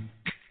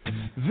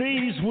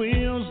 These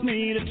wheels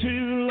need a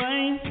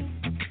 2-lane.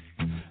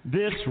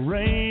 This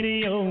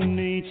radio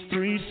needs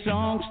 3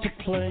 songs to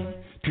play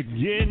to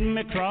get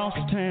me across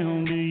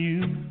town to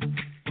you.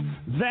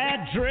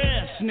 That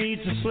dress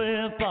needs to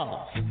slip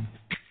off.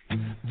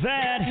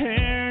 That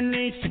hair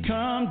needs to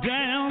come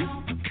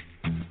down.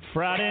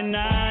 Friday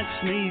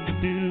nights need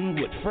to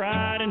do what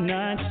Friday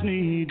nights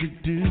need to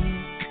do.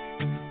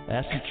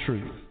 That's the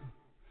truth.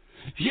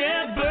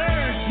 Yeah,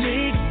 birds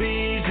need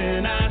bees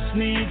and ice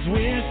needs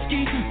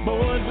whiskey.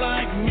 Boys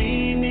like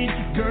me need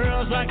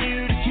girls like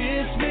you to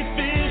kiss me.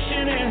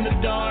 Fishing in the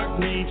dark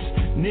needs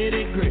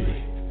nitty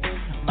gritty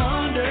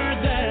under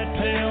that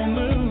pale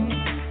moon.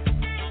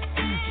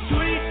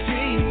 Sweet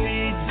tea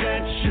needs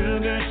that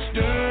sugar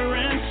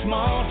stirring.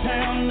 Small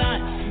town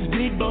nights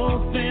need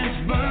both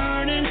ends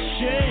burning.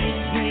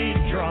 Shades need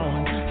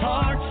drawing.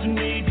 Hearts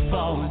need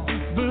falling.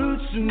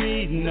 Boots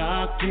need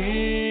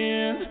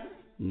knocking.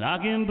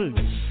 Knocking boots.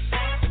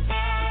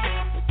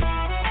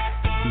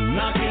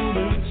 Knocking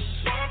boots.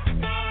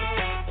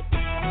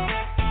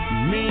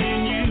 Me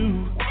and you.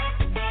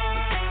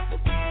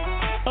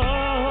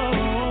 Oh.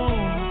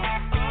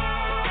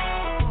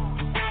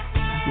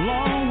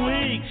 Long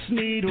weeks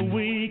need a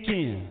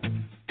weekend.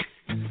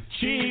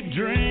 Cheap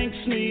drinks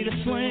need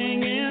a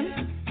swinging.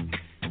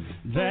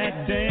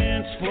 That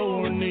dance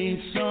floor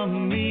needs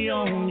some me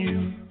on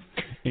you.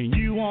 And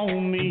you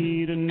on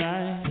me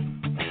tonight.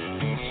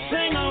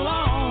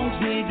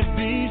 Sing-alongs need to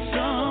be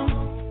sung.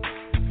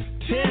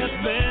 Tip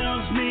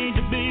bells need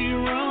to be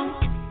rung.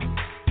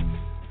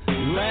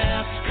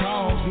 Last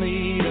calls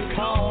need to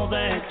call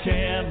that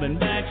cab. And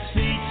back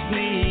seats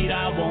need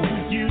I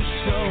want you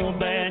so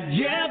bad.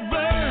 Yeah,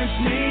 birds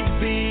need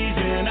bees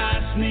and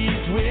ice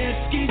needs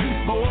whiskey.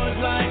 Boys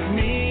like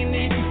me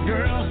need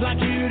girls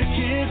like you to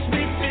kiss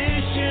me.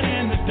 Fishing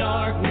in the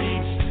dark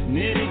needs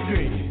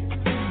nitty-gritty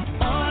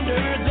under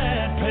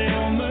that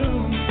pale moon.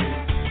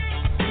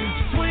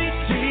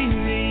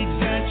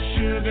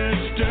 Sugar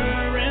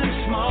stirring,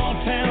 small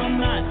town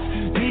nights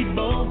need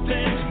both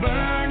ends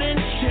burning.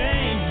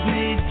 Shades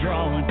need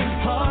drawing,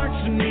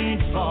 hearts need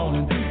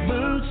falling,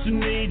 boots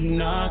need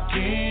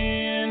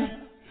knocking.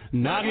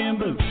 Knocking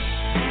boots.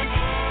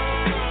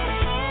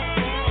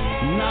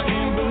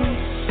 Knocking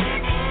boots.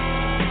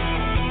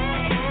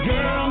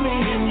 Girl, me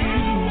and you.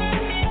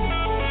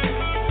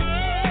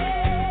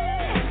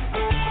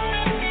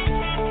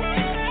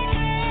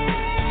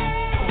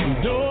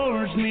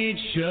 Doors need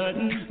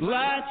shutting,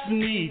 lights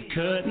need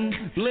cutting,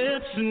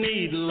 lips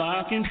need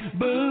locking,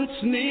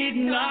 boots need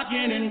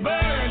knocking, and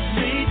birds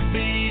need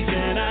bees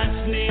and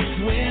ice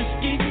needs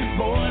whiskey.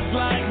 Boys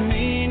like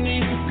me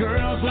need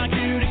girls like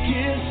you to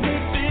kiss me.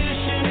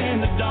 Fishing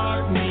in the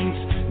dark needs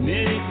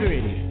nitty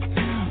gritty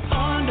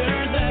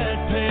under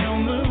that pale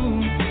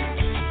moon.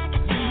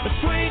 The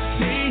sweet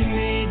tea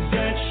needs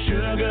that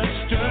sugar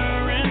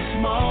stirring.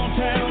 Small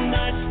town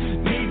nights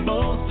need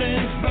both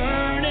ends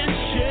burning.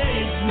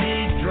 Shades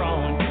need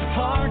drawing,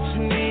 hearts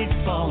need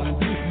falling,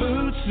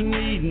 boots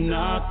need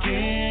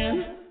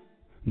knocking.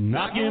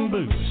 Knocking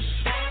boots.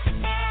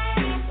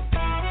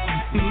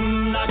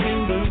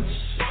 Knocking boots.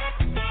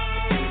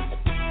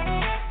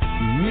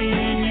 Me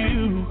and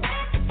you.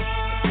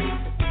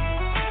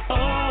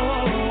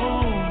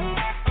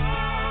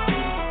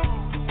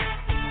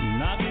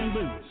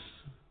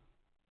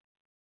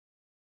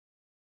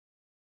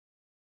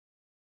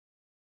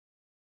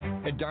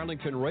 At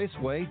Darlington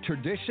Raceway,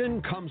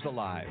 tradition comes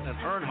alive. And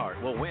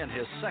Earnhardt will win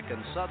his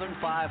second Southern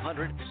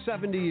 500.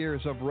 70 years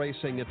of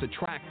racing at the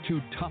track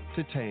too tough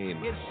to tame.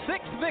 His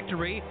sixth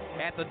victory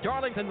at the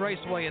Darlington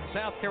Raceway in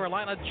South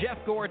Carolina, Jeff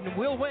Gordon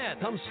will win.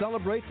 Come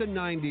celebrate the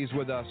 90s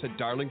with us at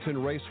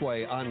Darlington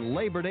Raceway on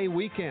Labor Day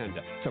weekend.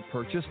 To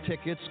purchase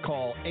tickets,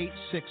 call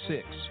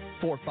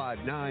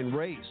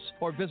 866-459-RACE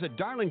or visit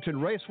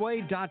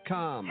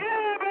darlingtonraceway.com. Yeah,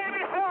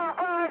 baby,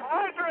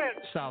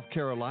 4,500! South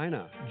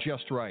Carolina,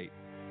 just right.